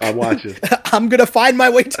park, I'm watching. I'm going to find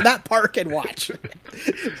my way to that park and watch.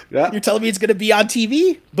 Yeah. You're telling me it's going to be on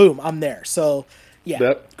TV? Boom, I'm there. So, yeah,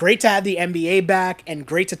 Yep. great to have the NBA back and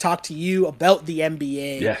great to talk to you about the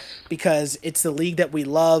NBA. Yes. Because it's the league that we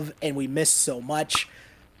love and we miss so much.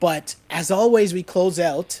 But as always, we close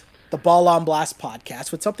out the Ball on Blast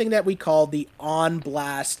podcast with something that we call the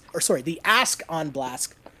the Ask on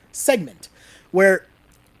Blast segment, where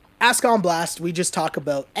Ask on Blast, we just talk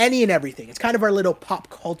about any and everything. It's kind of our little pop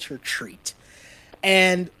culture treat.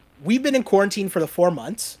 And we've been in quarantine for the 4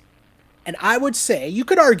 months. And I would say, you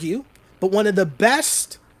could argue, but one of the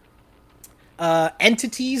best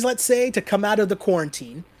entities, let's say, to come out of the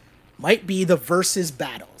quarantine might be the versus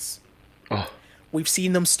battles. Oh, We've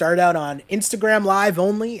seen them start out on Instagram Live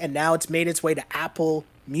only, and now it's made its way to Apple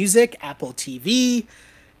Music, Apple TV.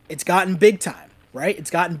 It's gotten big time, right? It's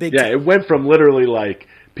gotten big yeah, time. it went from literally like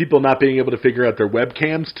people not being able to figure out their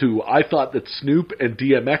webcams to I thought that Snoop and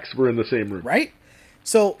DMX were in the same room. Right?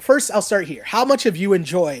 So first, I'll start here. How much have you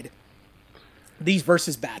enjoyed these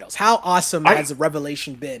versus battles? How awesome has the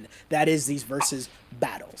revelation been that is these versus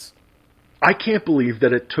battles? I can't believe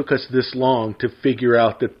that it took us this long to figure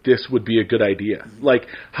out that this would be a good idea. Like,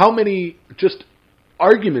 how many just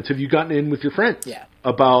arguments have you gotten in with your friends? Yeah.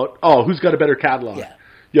 About, who's got a better catalog? Yeah.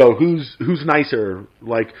 Yo, who's nicer?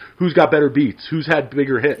 Like, who's got better beats? Who's had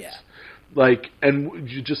bigger hits? Yeah. Like, and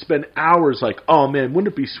you just spend hours like, oh man,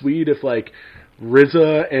 wouldn't it be sweet if like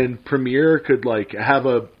RZA and Premier could like have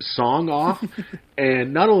a song off?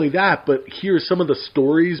 And not only that, but hear some of the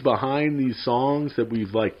stories behind these songs that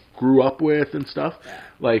we've like grew up with and stuff.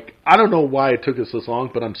 Like, I don't know why it took us this long,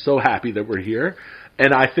 but I'm so happy that we're here.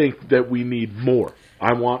 And I think that we need more.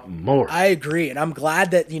 I want more. I agree, and I'm glad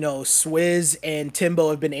that Swizz and Timbo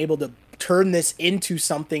have been able to turn this into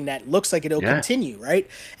something that looks like it'll continue, right?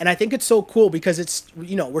 And I think it's so cool because it's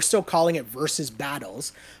we're still calling it versus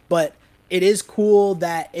battles, but it is cool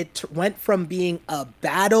that it went from being a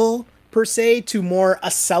battle per se to more a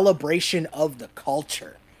celebration of the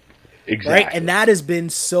culture. Exactly. Right? And that has been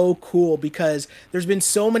so cool because there's been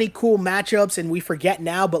so many cool matchups, and we forget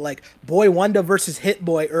now, but like Boy Wonder versus Hit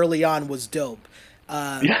Boy early on was dope.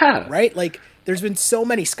 Yeah. Right? Like there's been so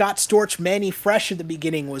many. Scott Storch, Manny Fresh at the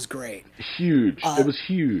beginning was great. Huge. It was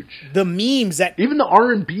huge. The memes that Even the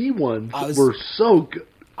R&B ones were so good.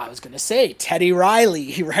 I was going to say Teddy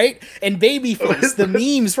Riley, right? And Babyface, the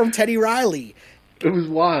memes from Teddy Riley. It was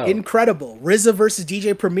wild. Incredible. RZA versus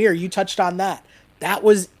DJ Premier, you touched on that. That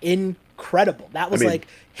was incredible. That was like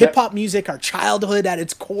hip hop music, our childhood at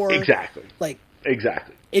its core. Exactly. Like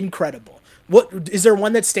exactly. Incredible. What is there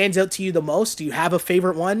one that stands out to you the most? Do you have a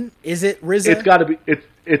favorite one? Is it RZA?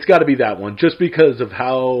 It's got to be that one, just because of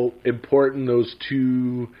how important those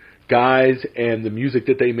two guys and the music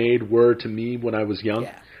that they made were to me when I was young.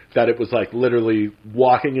 Yeah. That it was like literally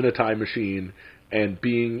walking in a time machine and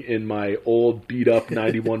being in my old beat up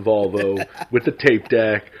 91 Volvo with the tape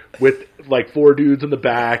deck with like four dudes in the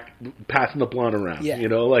back passing the blunt around. Yeah. You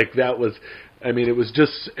know, like that was, I mean, it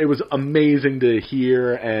was amazing to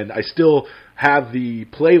hear, and I still have the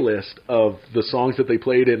playlist of the songs that they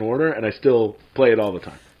played in order, and I still play it all the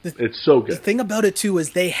time. It's so good. The thing about it too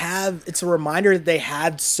is it's a reminder that they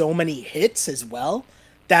had so many hits as well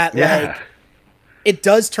that like it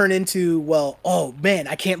does turn into, well, oh man,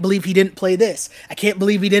 I can't believe he didn't play this. I can't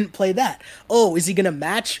believe he didn't play that. Oh, is he going to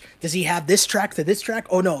match? Does he have this track to this track?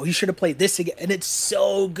 Oh no, he should have played this again. And it's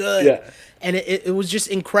so good. Yeah. And it was just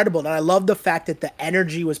incredible. And I love the fact that the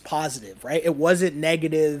energy was positive, right? It wasn't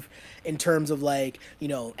negative in terms of like, you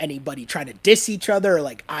know, anybody trying to diss each other or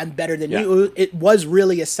like, I'm better than you. It was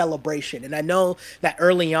really a celebration. And I know that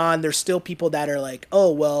early on, there's still people that are like,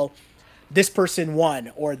 oh, well, this person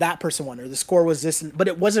won or that person won or the score was this, but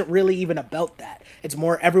it wasn't really even about that. It's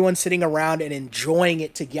more everyone sitting around and enjoying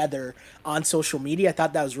it together on social media. I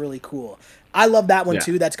thought that was really cool. I love that one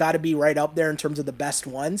too. That's got to be right up there in terms of the best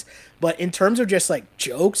ones. But in terms of just like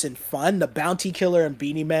jokes and fun, the Bounty Killer and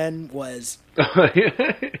Beanie Man was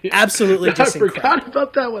absolutely just incredible. I forgot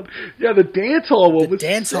about that one. Yeah, the dance hall one was the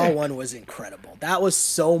dance hall sick. one was incredible. That was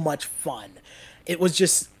so much fun. It was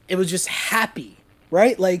just happy,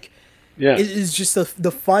 right? Like, yeah, it is just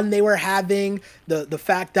the fun they were having. The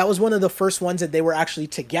fact that was one of the first ones that they were actually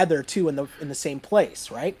together too in the same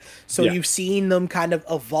place, right? So you've seen them kind of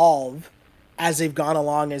evolve as they've gone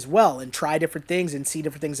along as well and try different things and see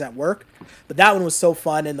different things that work. But that one was so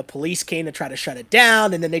fun, and the police came to try to shut it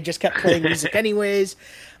down, and then they just kept playing music anyways.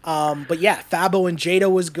 But yeah, Fabo and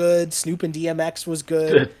Jada was good. Snoop and DMX was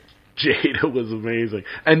good. Jada was amazing.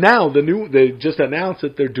 And now they just announced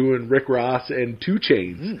that they're doing Rick Ross and 2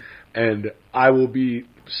 Chainz. And I will be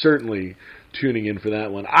certainly tuning in for that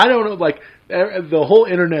one. I don't know, like, the whole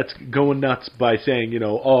internet's going nuts by saying, you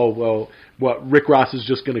know, oh, well, what, Rick Ross is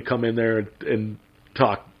just going to come in there and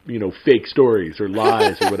talk, you know, fake stories or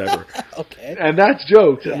lies or whatever. Okay. And that's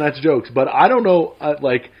jokes, But I don't know,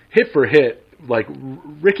 like, hit for hit, like,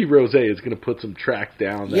 Ricky Rose is going to put some tracks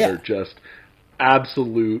down that are just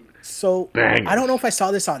absolute bangers. I don't know if I saw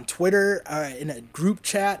this on Twitter in a group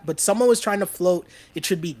chat, but someone was trying to float it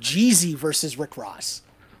should be Jeezy versus Rick Ross.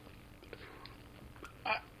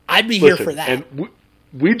 I'd be here for that. And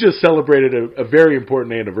we just celebrated a very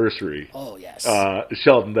important anniversary. Oh, yes.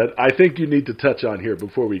 Sheldon, that I think you need to touch on here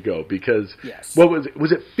before we go, because what was it?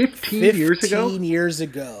 Was it 15 years ago? 15 years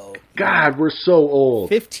ago. God, we're so old.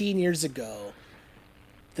 15 years ago.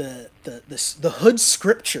 The hood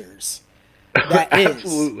scriptures. That is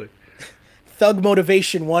Absolutely. Thug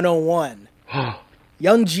Motivation 101.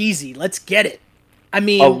 Young Jeezy, let's get it. I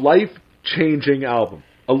mean, a life-changing album.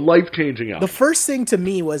 The first thing to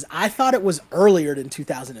me was I thought it was earlier than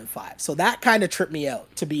 2005. So that kind of tripped me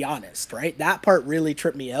out, to be honest, right? That part really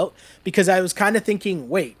tripped me out because I was kind of thinking,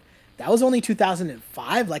 wait, that was only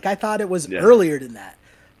 2005? Like, I thought it was earlier than that.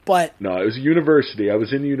 But no, it was university. I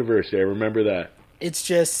was in university. I remember that. It's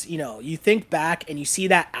just, you know, you think back and you see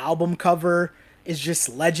that album cover is just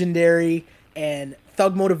legendary, and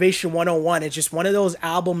Thug Motivation 101 is just one of those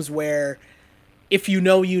albums where if you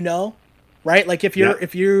know, you know, right? Like if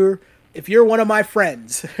you're one of my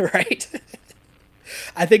friends, right?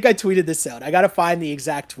 I think I tweeted this out. I got to find the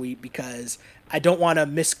exact tweet because I don't want to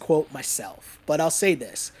misquote myself, but I'll say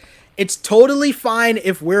this. It's totally fine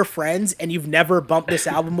if we're friends and you've never bumped this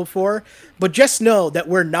album before, but just know that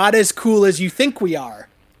we're not as cool as you think we are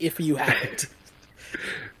if you haven't.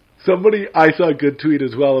 I saw a good tweet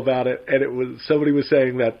as well about it, and somebody was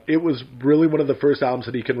saying that it was really one of the first albums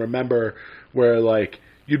that he can remember where, like,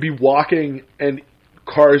 you'd be walking and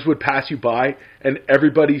cars would pass you by, and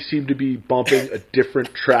everybody seemed to be bumping a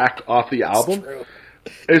different track off the album. True.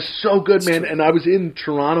 It's so good, man. And I was in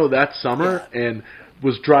Toronto that summer and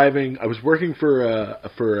was driving. I was working for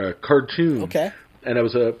a cartoon. Okay. And I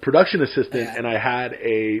was a production assistant, and I had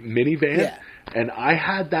a minivan, and I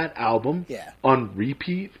had that album on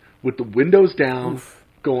repeat with the windows down,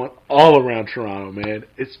 going all around Toronto, man.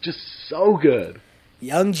 It's just so good.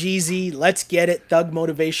 Young Jeezy, Let's Get It, Thug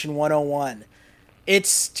Motivation 101.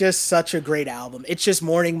 It's just such a great album. It's just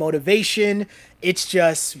morning motivation. It's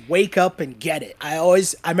just wake up and get it. I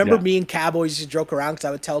remember me and Cab always used to joke around because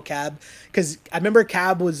I would tell Cab, because I remember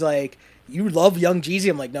Cab was like, you love Young Jeezy?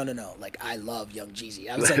 I'm like, no. Like, I love Young Jeezy.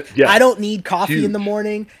 I was like, I don't need coffee in the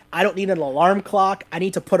morning. I don't need an alarm clock. I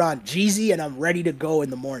need to put on Jeezy and I'm ready to go in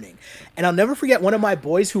the morning. And I'll never forget one of my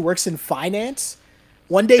boys who works in finance.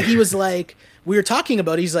 One day he was like, we were talking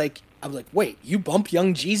about it. I was like, wait, you bump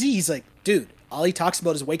Young Jeezy? He's like, dude, all he talks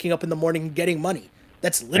about is waking up in the morning and getting money.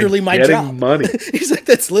 That's literally my job. Money. He's like,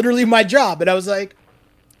 that's literally my job. And I was like,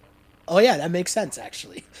 oh yeah, that makes sense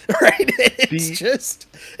actually. Right?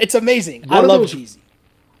 It's amazing. I love Jeezy.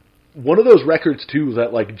 One of those records too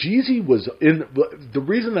that like Jeezy was in. The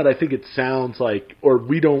reason that I think it sounds like, or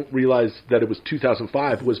we don't realize that it was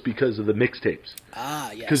 2005, was because of the mixtapes.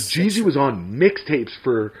 Ah, yes. Because Jeezy was on mixtapes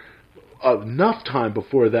for enough time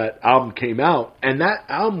before that album came out, and that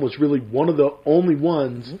album was really one of the only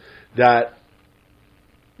ones that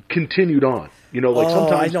continued on. You know, like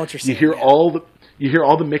sometimes I know what you're saying, you hear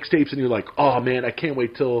all the mixtapes and you're like, oh man, I can't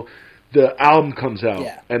wait till the album comes out.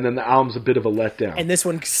 Yeah. And then the album's a bit of a letdown. And this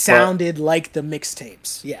one sounded like the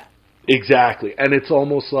mixtapes. Yeah. Exactly. And it's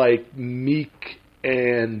almost like Meek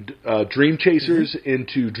and Dream Chasers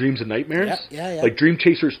into Dreams and Nightmares. Yeah. Like Dream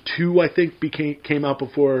Chasers 2, I think, came out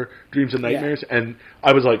before Dreams and Nightmares. And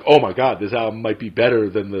I was like, oh my God, this album might be better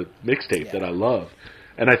than the mixtape that I love.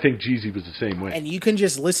 And I think Jeezy was the same way. And you can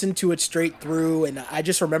just listen to it straight through. And I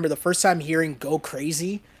just remember the first time hearing Go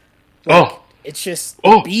Crazy. It's just,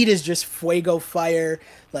 the beat is just fuego fire.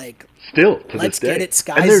 Like, still, to Let's this day. Get It,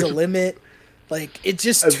 Sky's the Limit. Like, it's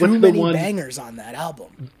just too many bangers on that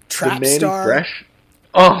album. Trap Star. Fresh.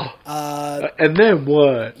 And then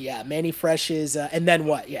what? Yeah, Manny Fresh is, and then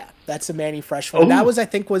what? Yeah, that's a Manny Fresh one. That was, I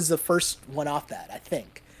think, was the first one off that, I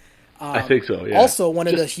think. I think so, yeah. Also, one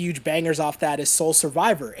of the huge bangers off that is Soul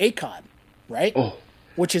Survivor, Akon, right?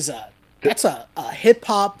 Which is that's a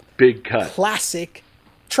hip-hop big cut classic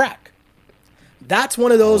track. That's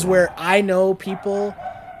one of those where I know people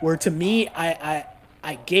where, to me, I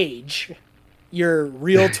gauge your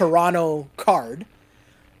real Toronto card.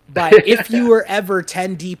 But if you were ever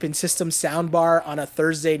 10 deep in System Soundbar on a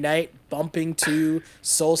Thursday night bumping to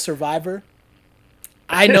Soul Survivor,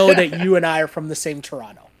 I know that you and I are from the same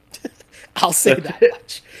Toronto. I'll say that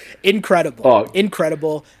much. Incredible.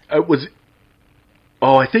 Incredible. It was.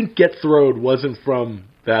 I think Get Throwed wasn't from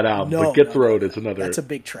that album. But Get Throwed is another. That's a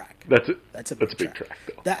big track. That's a big track.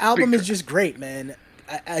 Though. That album is just great, man.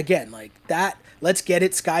 Again, like that. Let's Get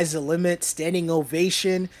It. Sky's the Limit. Standing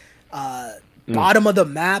Ovation. Bottom of the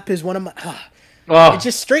Map is one of my. It's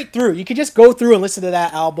just straight through. You can just go through and listen to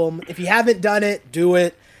that album. If you haven't done it, do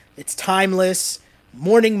it. It's timeless.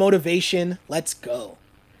 Morning motivation. Let's go.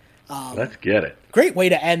 Let's get it. Great way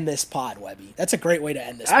to end this pod, Webby. That's a great way to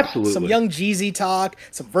end this Absolutely. pod. Some Young Jeezy talk,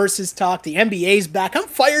 some Versus talk. The NBA's back. I'm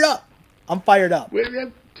fired up.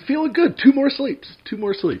 We're feeling good. 2 more sleeps.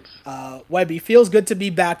 Webby, feels good to be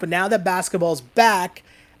back, but now that basketball's back,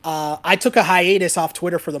 I took a hiatus off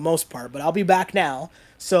Twitter for the most part, but I'll be back now.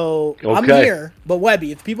 So I'm here. But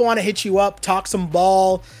Webby, if people want to hit you up, talk some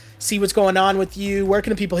ball, see what's going on with you, where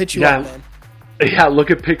can the people hit you up, man? Yeah, look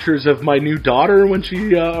at pictures of my new daughter when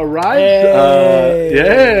she arrives.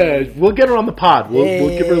 Hey. We'll get her on the pod. We'll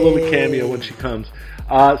give her a little cameo when she comes.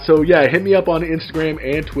 So yeah, hit me up on Instagram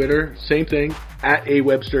and Twitter. Same thing, at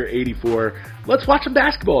awebster84. Let's watch some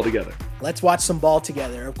basketball together. Let's watch some ball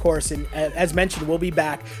together, of course. And as mentioned, we'll be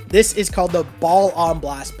back. This is called the Ball on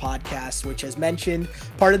Blast podcast, which, as mentioned,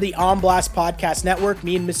 part of the On Blast podcast network.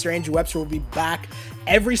 Me and Mr. Andrew Webster will be back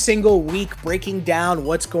every single week breaking down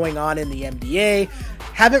what's going on in the NBA.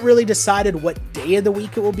 Haven't really decided what day of the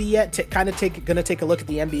week it will be yet. Gonna take a look at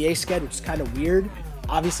the NBA schedule, which is kind of weird.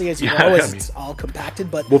 Obviously, as you know, it's all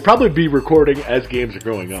compacted, but we'll probably be recording as games are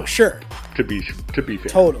going on. For sure. To be fair.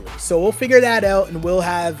 Totally. So we'll figure that out, and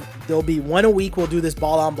there'll be one a week. We'll do this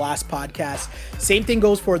Ball on Blast podcast. Same thing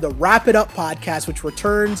goes for the Wrap It Up podcast, which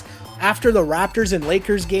returns after the Raptors and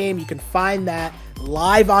Lakers game. You can find that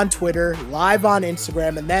live on Twitter, live on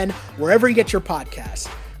Instagram, and then wherever you get your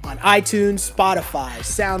podcasts, on iTunes, Spotify,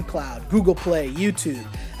 SoundCloud, Google Play, YouTube,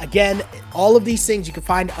 Again, all of these things you can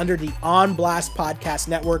find under the On Blast Podcast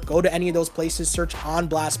Network. Go to any of those places, search On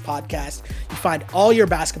Blast Podcast. You find all your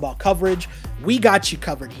basketball coverage. We got you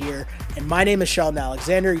covered here. And my name is Sheldon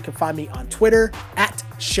Alexander. You can find me on Twitter at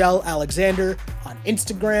Shell Alexander, on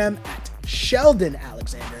Instagram at Sheldon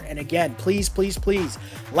Alexander. And again, please, please, please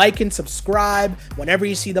like and subscribe whenever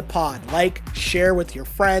you see the pod. Like, share with your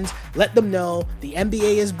friends. Let them know the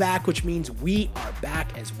NBA is back, which means we are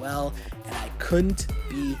back as well. And I couldn't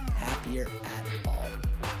be happier at all.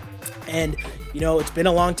 And, it's been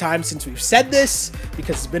a long time since we've said this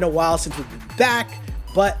because it's been a while since we've been back.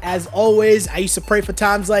 But as always, I used to pray for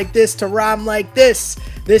times like this to rhyme like this.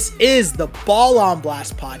 This is the Ball on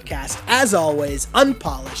Blast podcast. As always,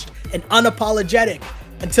 unpolished and unapologetic.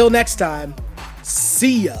 Until next time,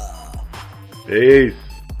 see ya. Peace.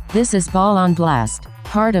 This is Ball on Blast,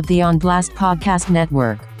 part of the On Blast Podcast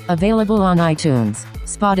Network. Available on iTunes,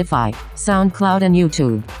 Spotify, SoundCloud, and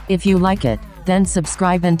YouTube. If you like it, then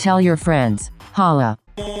subscribe and tell your friends. Holla.